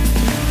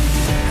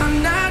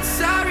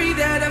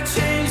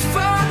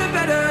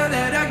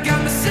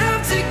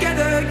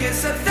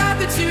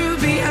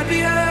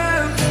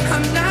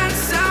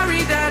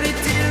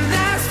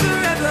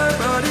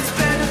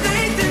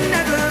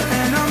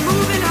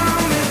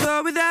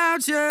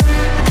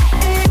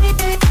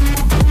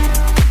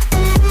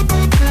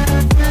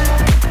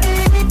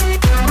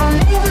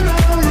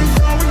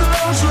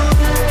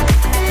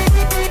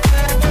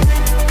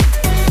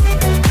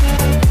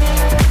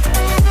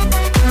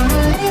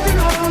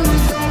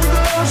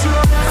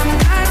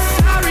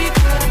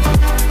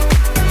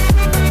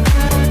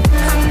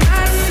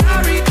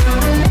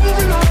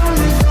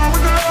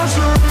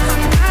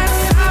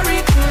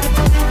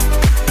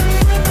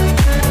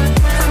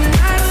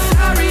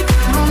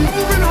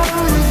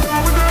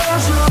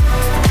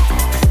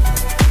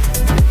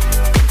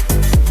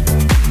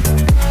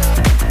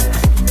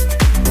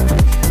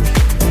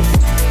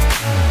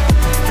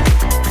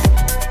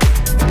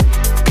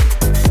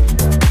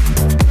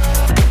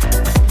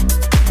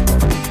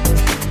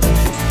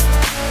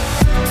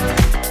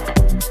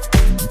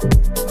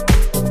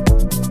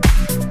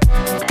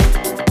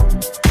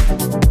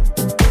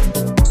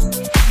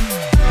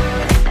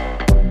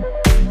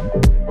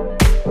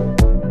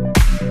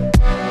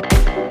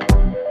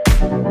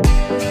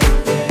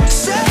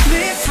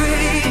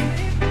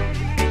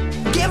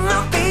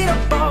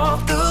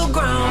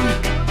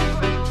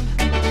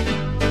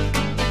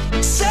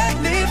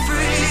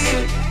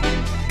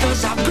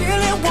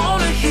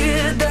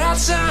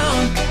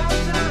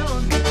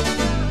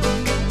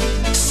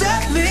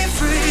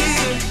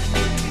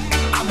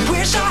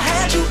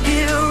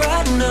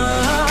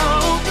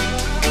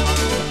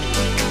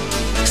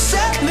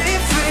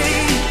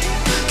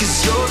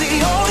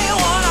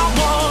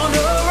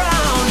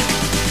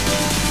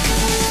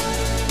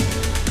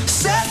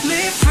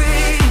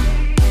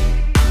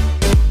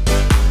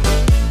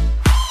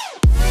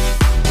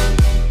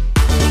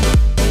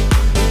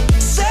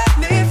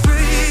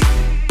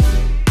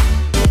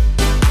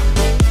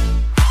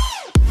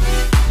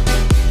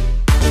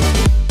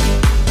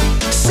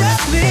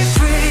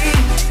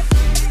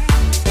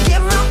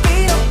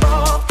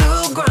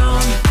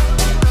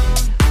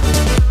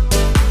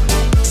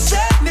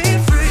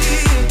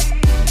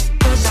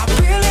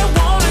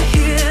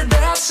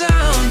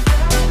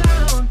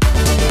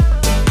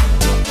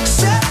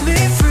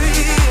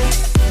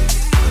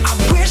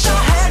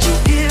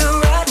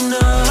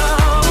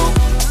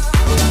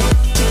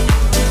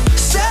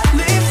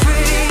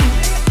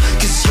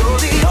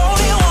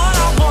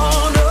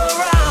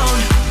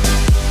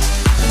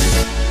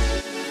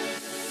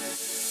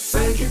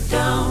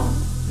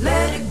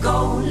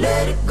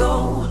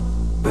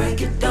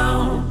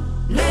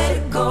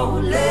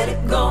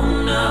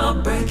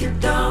 break it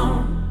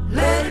down,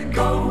 let it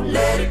go,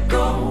 let it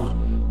go.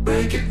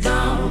 Break it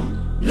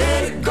down,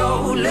 let it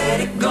go, let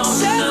it go.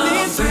 Set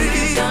me free.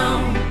 Break it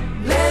down,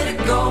 let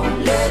it go,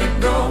 let it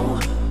go.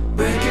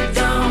 Break it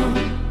down,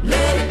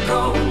 let it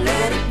go,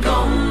 let it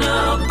go.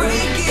 Now break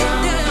it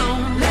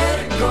down, let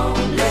it go,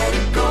 let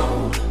it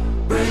go.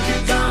 Break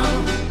it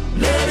down,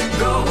 let it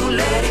go,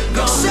 let it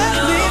go. Set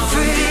me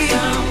free.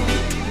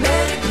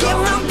 Let it go, get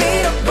my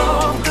feet up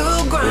off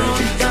the ground.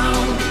 Break it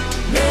down,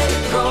 let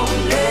it go,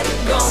 let it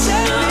go.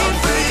 Set me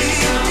free.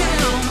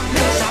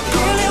 'Cause I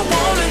really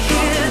wanna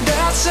hear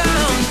that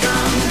sound.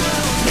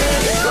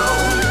 Let it go.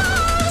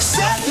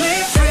 Set me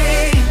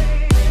free.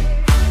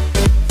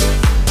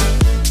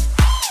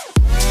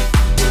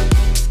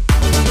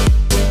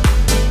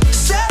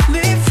 Set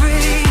me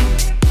free.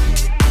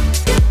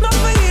 Get my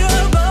feet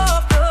up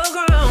off the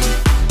ground.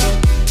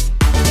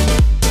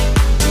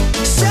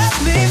 Set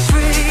me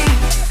free.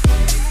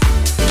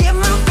 Get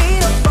my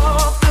feet up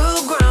off the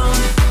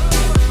ground.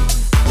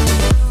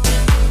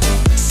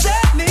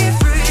 Set me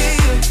free.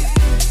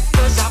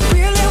 'Cause I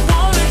really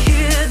wanna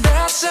hear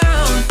that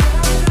sound.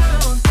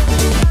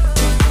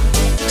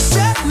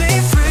 Set me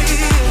free.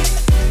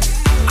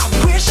 I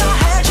wish I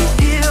had you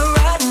here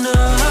right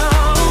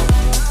now.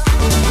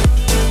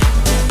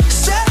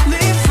 Set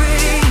me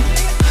free.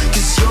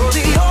 'Cause you're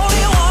the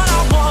only one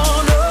I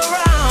want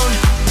around.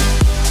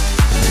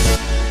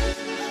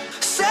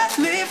 Set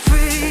me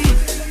free.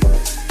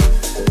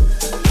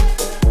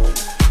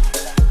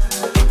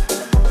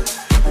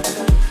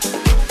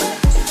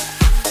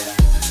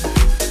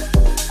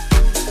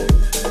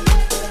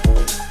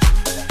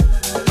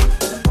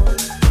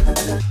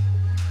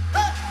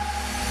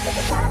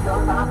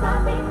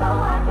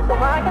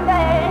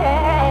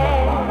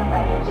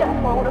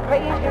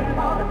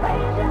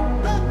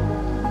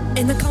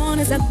 In the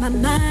corners of my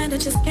mind, I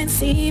just can't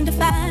seem to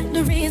find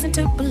a reason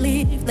to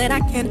believe that I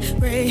can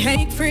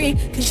break free.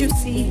 'Cause you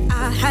see,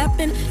 I have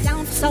been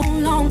down for so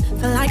long,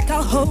 feel like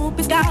all hope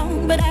is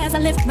gone. But as I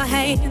lift my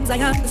hands, I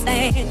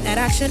understand that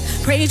I should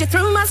praise you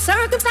through my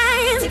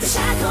circumstance. Take the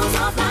shackles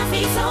off my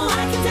feet so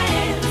I can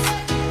dance.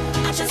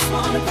 I just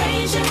wanna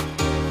praise you.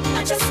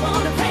 I just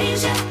wanna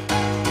praise you.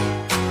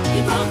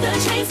 You broke the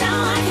chains, now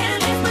I can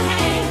lift my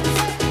hands.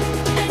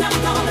 And I'm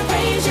gonna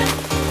praise you.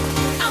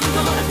 I'm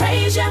gonna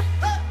praise you.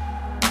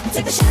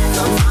 Take the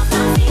shackles off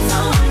my feet so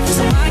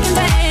I can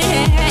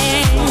dance.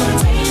 Just wanna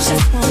praise you.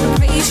 Just wanna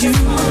praise you.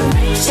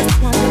 Just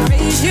wanna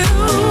praise you. You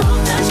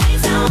broke the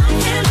chains, now I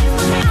can lift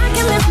my hands. I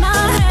can lift my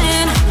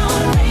hand. I'm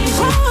gonna praise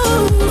you.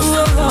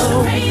 I'm gonna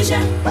praise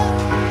you.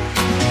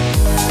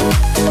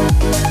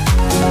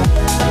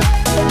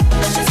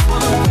 I just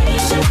wanna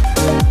praise you.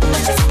 I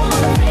just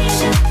wanna praise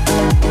you.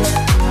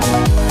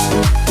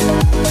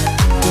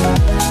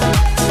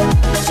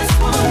 I just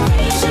wanna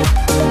praise you.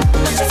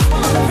 I just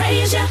wanna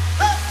praise you.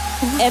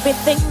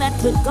 Everything that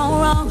could go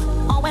wrong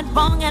all went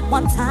wrong at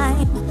one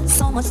time.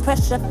 So much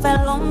pressure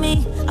fell on me.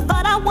 I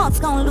thought I was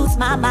gonna lose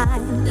my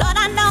mind. Lord,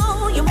 I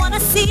know you wanna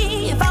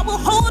see if I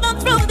will hold on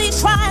through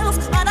these trials,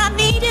 but I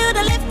need you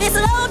to lift this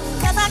load,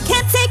 'cause I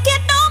can't take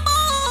it no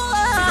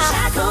more. Take the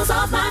shackles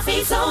off my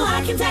feet so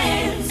I can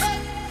dance.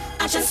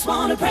 I just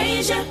wanna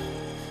praise you.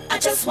 I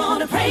just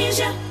wanna praise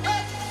you.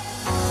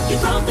 You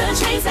broke the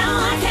chains, now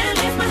I can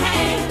lift my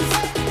hands.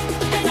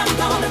 And I'm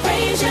gonna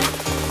praise you.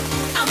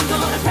 I'm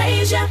gonna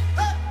praise you.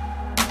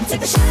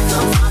 Take the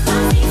shackles off my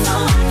feet so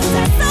I can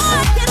dance. So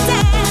I can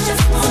dance. I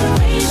just wanna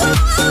praise you. I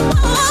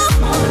just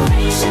wanna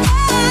praise you.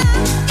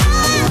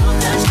 You broke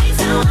the chains,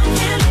 now I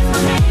can lift my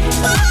hands.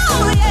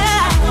 Oh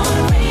yeah. I'm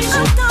gonna praise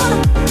you.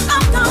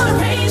 I'm gonna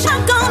praise you.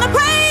 I'm gonna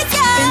praise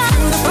you. Been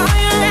through the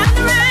fire and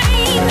the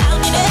rain, Down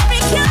in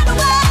every kind of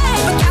way,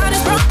 but God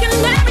has broken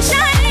every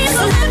chain.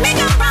 so let me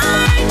go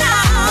right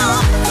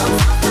now.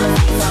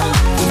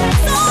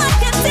 So I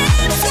can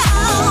dance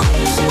now.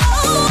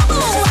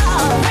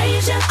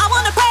 Praise you. I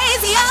wanna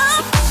praise you.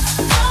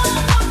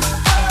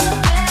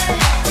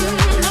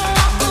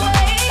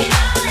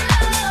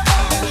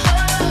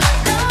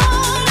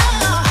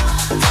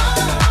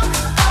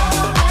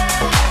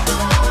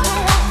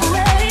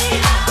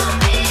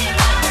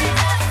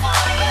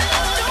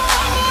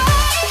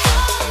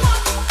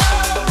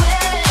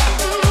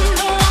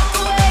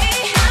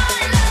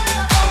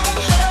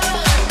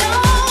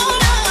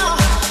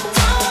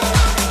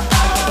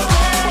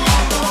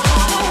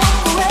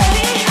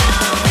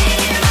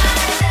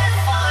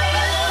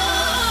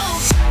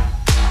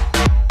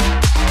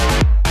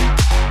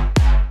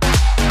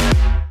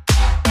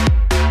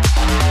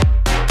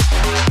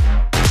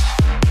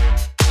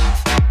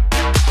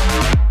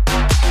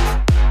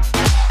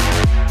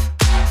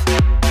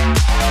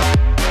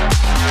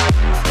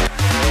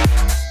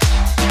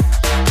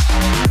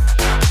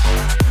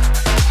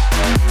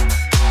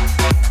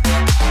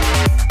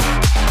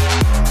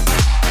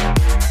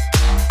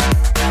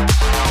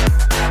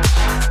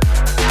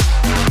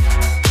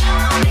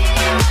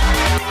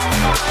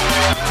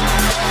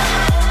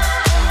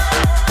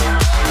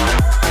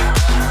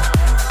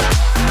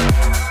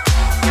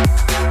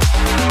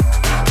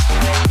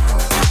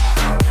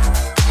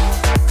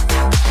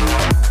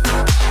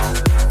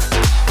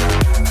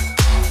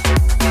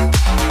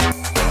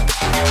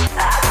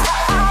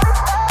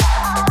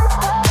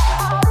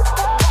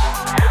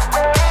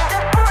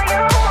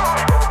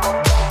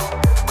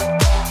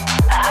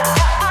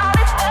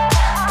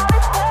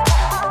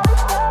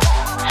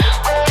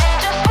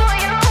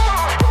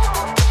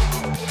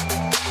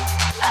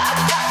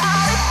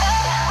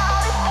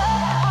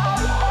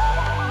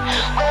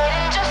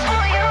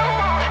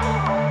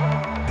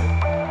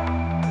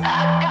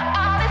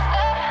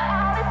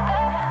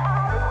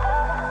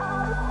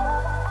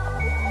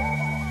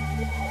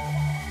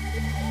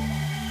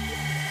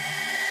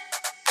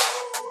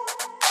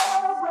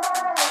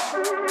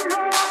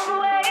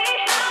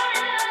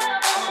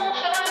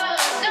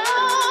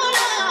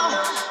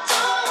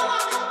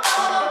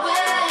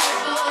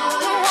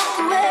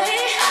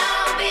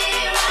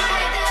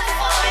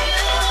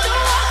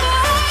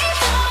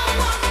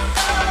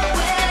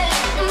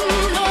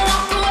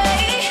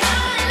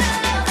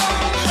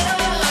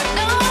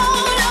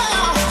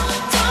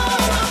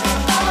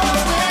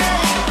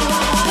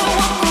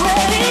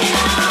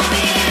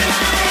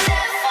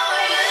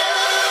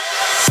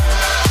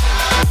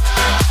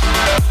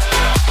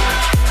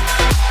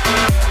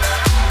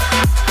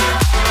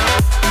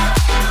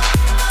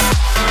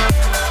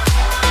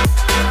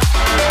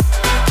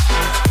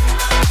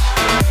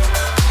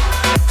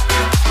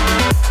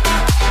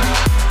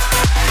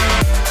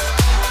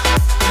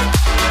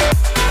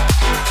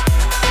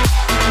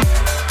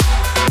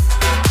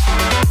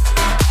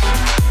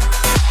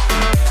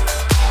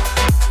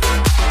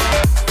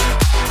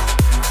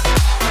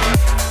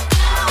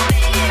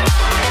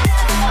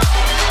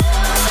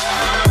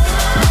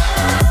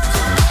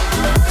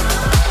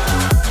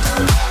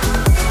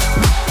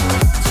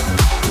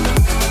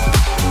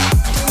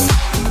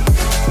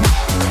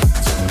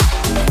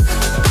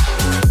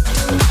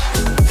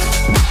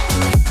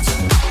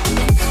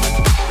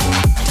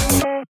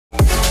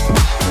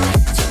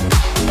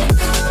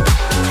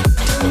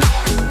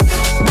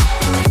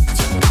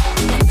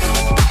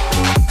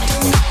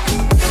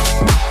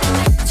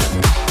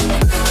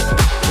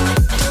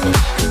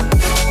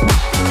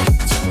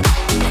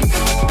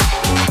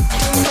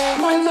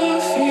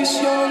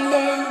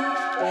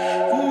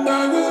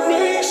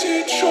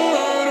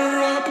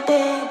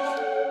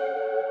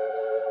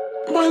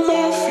 My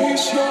love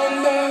is your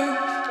love,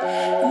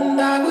 and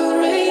I will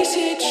raise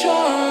each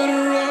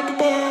other up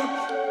above.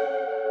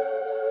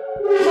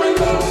 My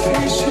love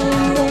is your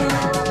love,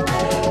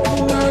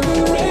 and I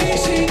will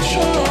raise each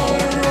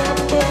other up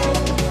above.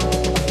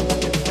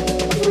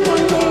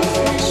 My love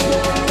is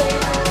your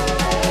love,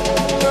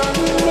 and I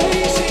will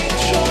raise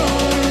each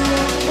other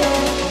up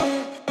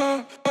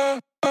above.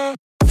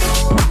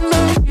 My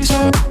love is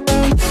your love.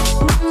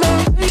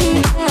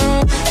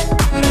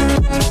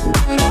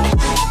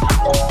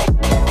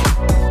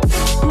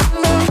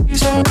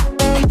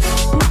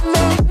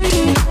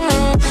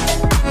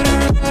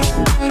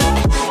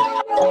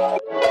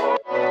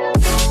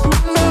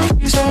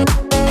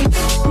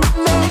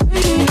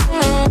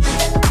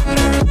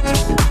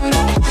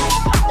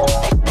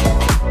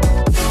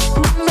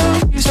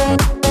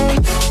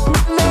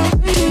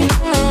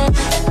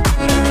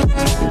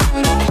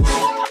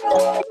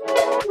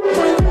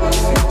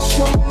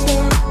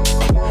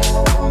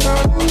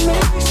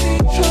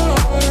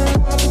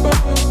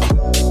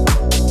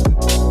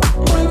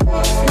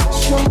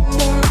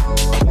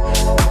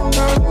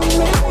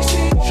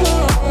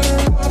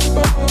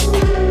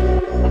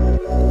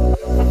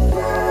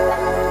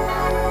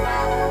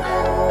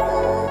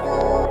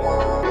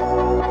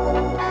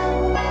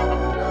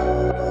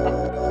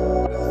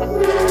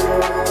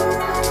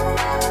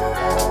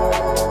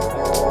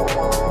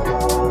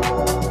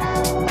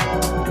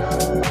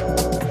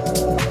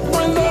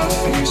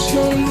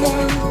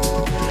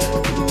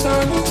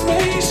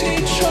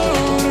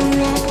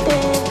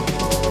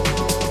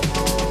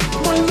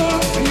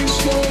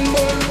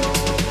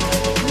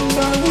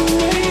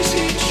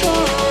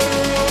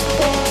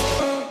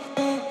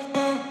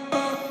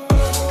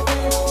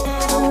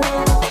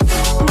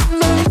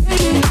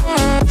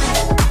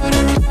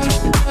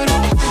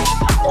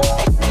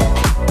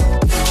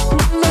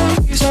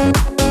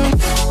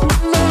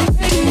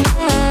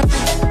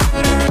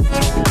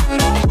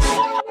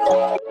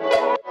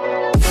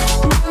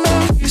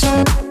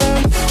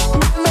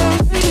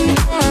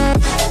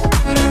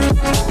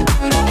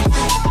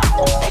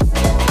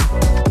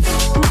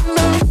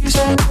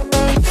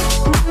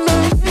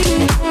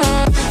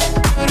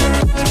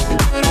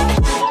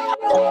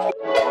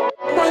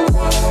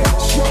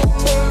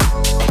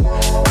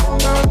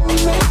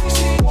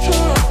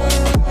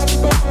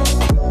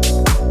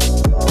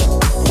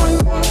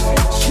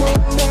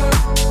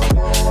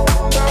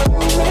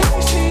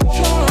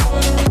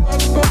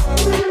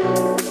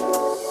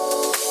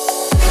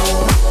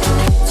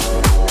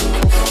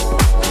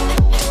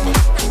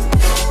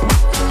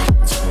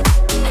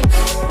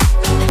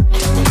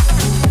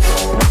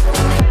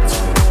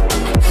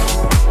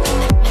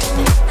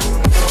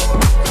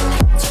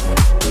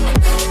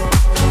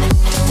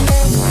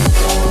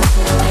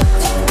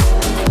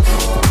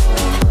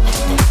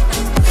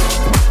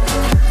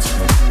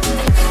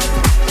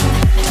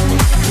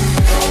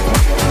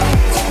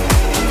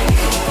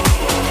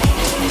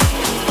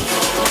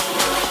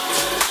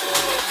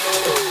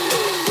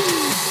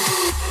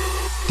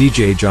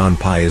 DJ John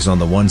Pie is on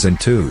the ones and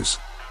twos.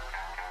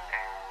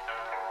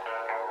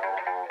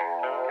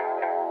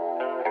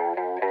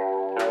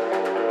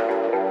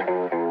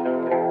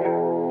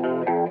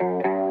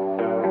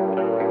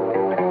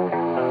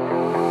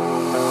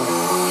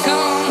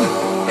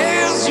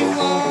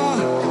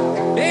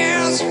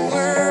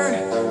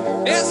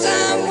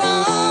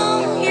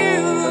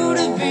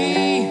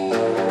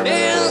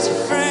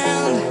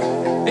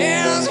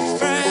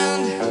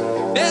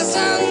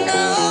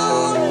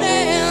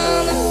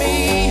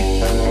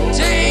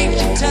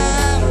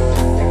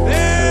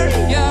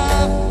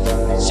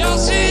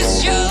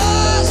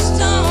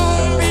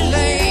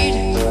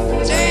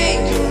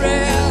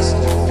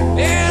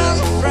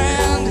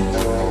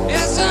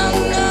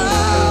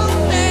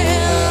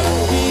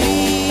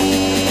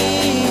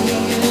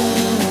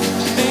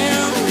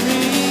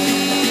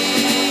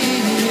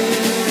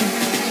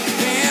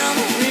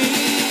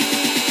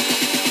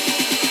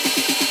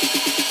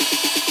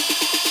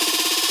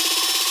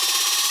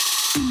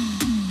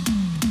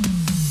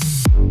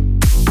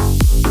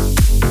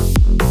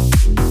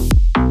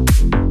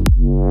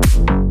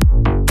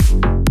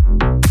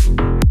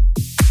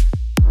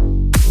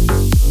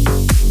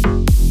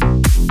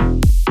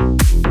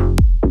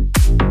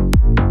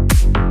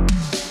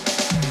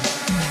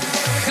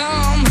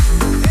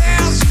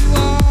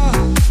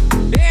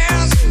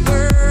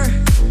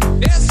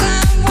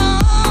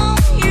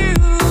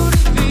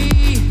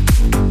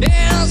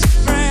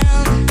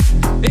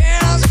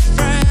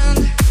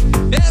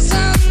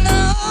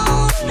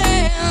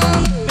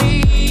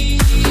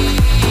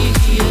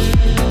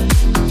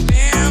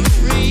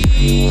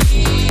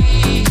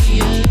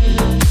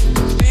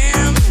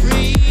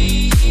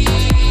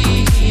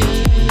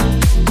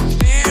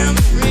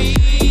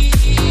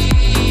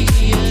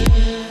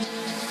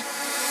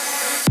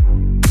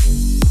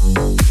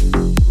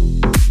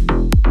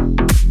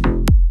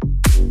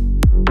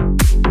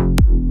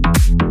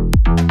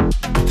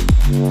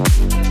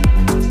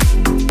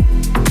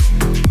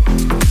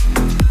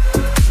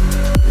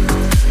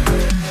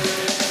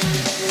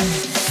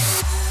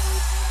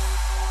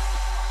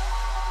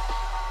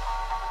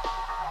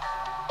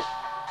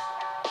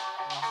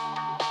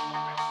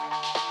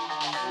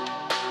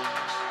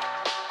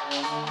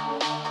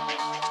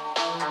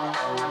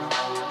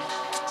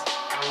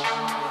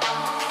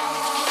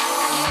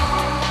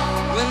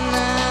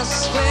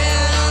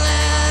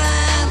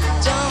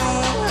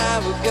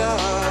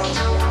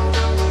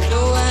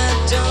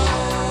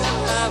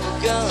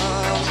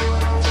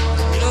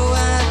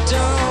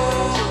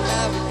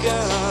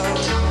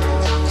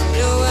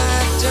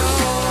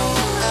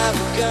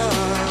 gun.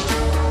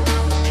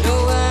 No,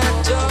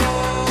 I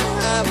don't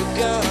have a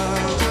gun.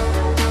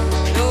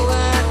 No,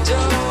 I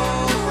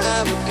don't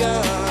have a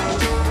gun.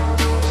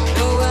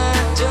 No,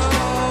 I don't.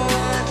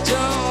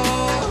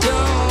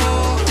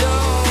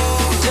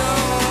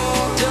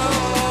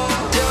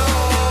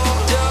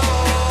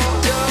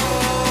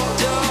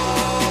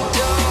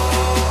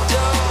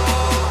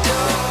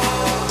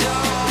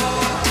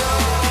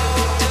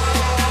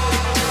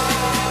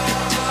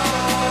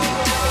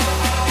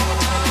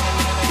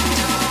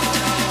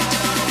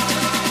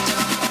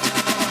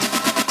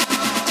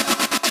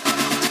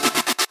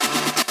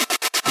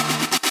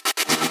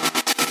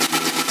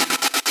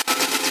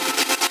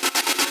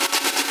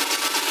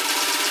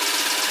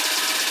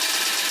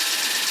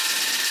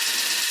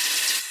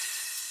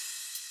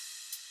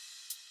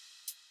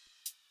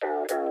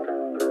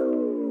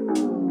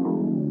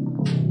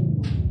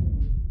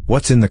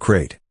 What's in the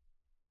crate?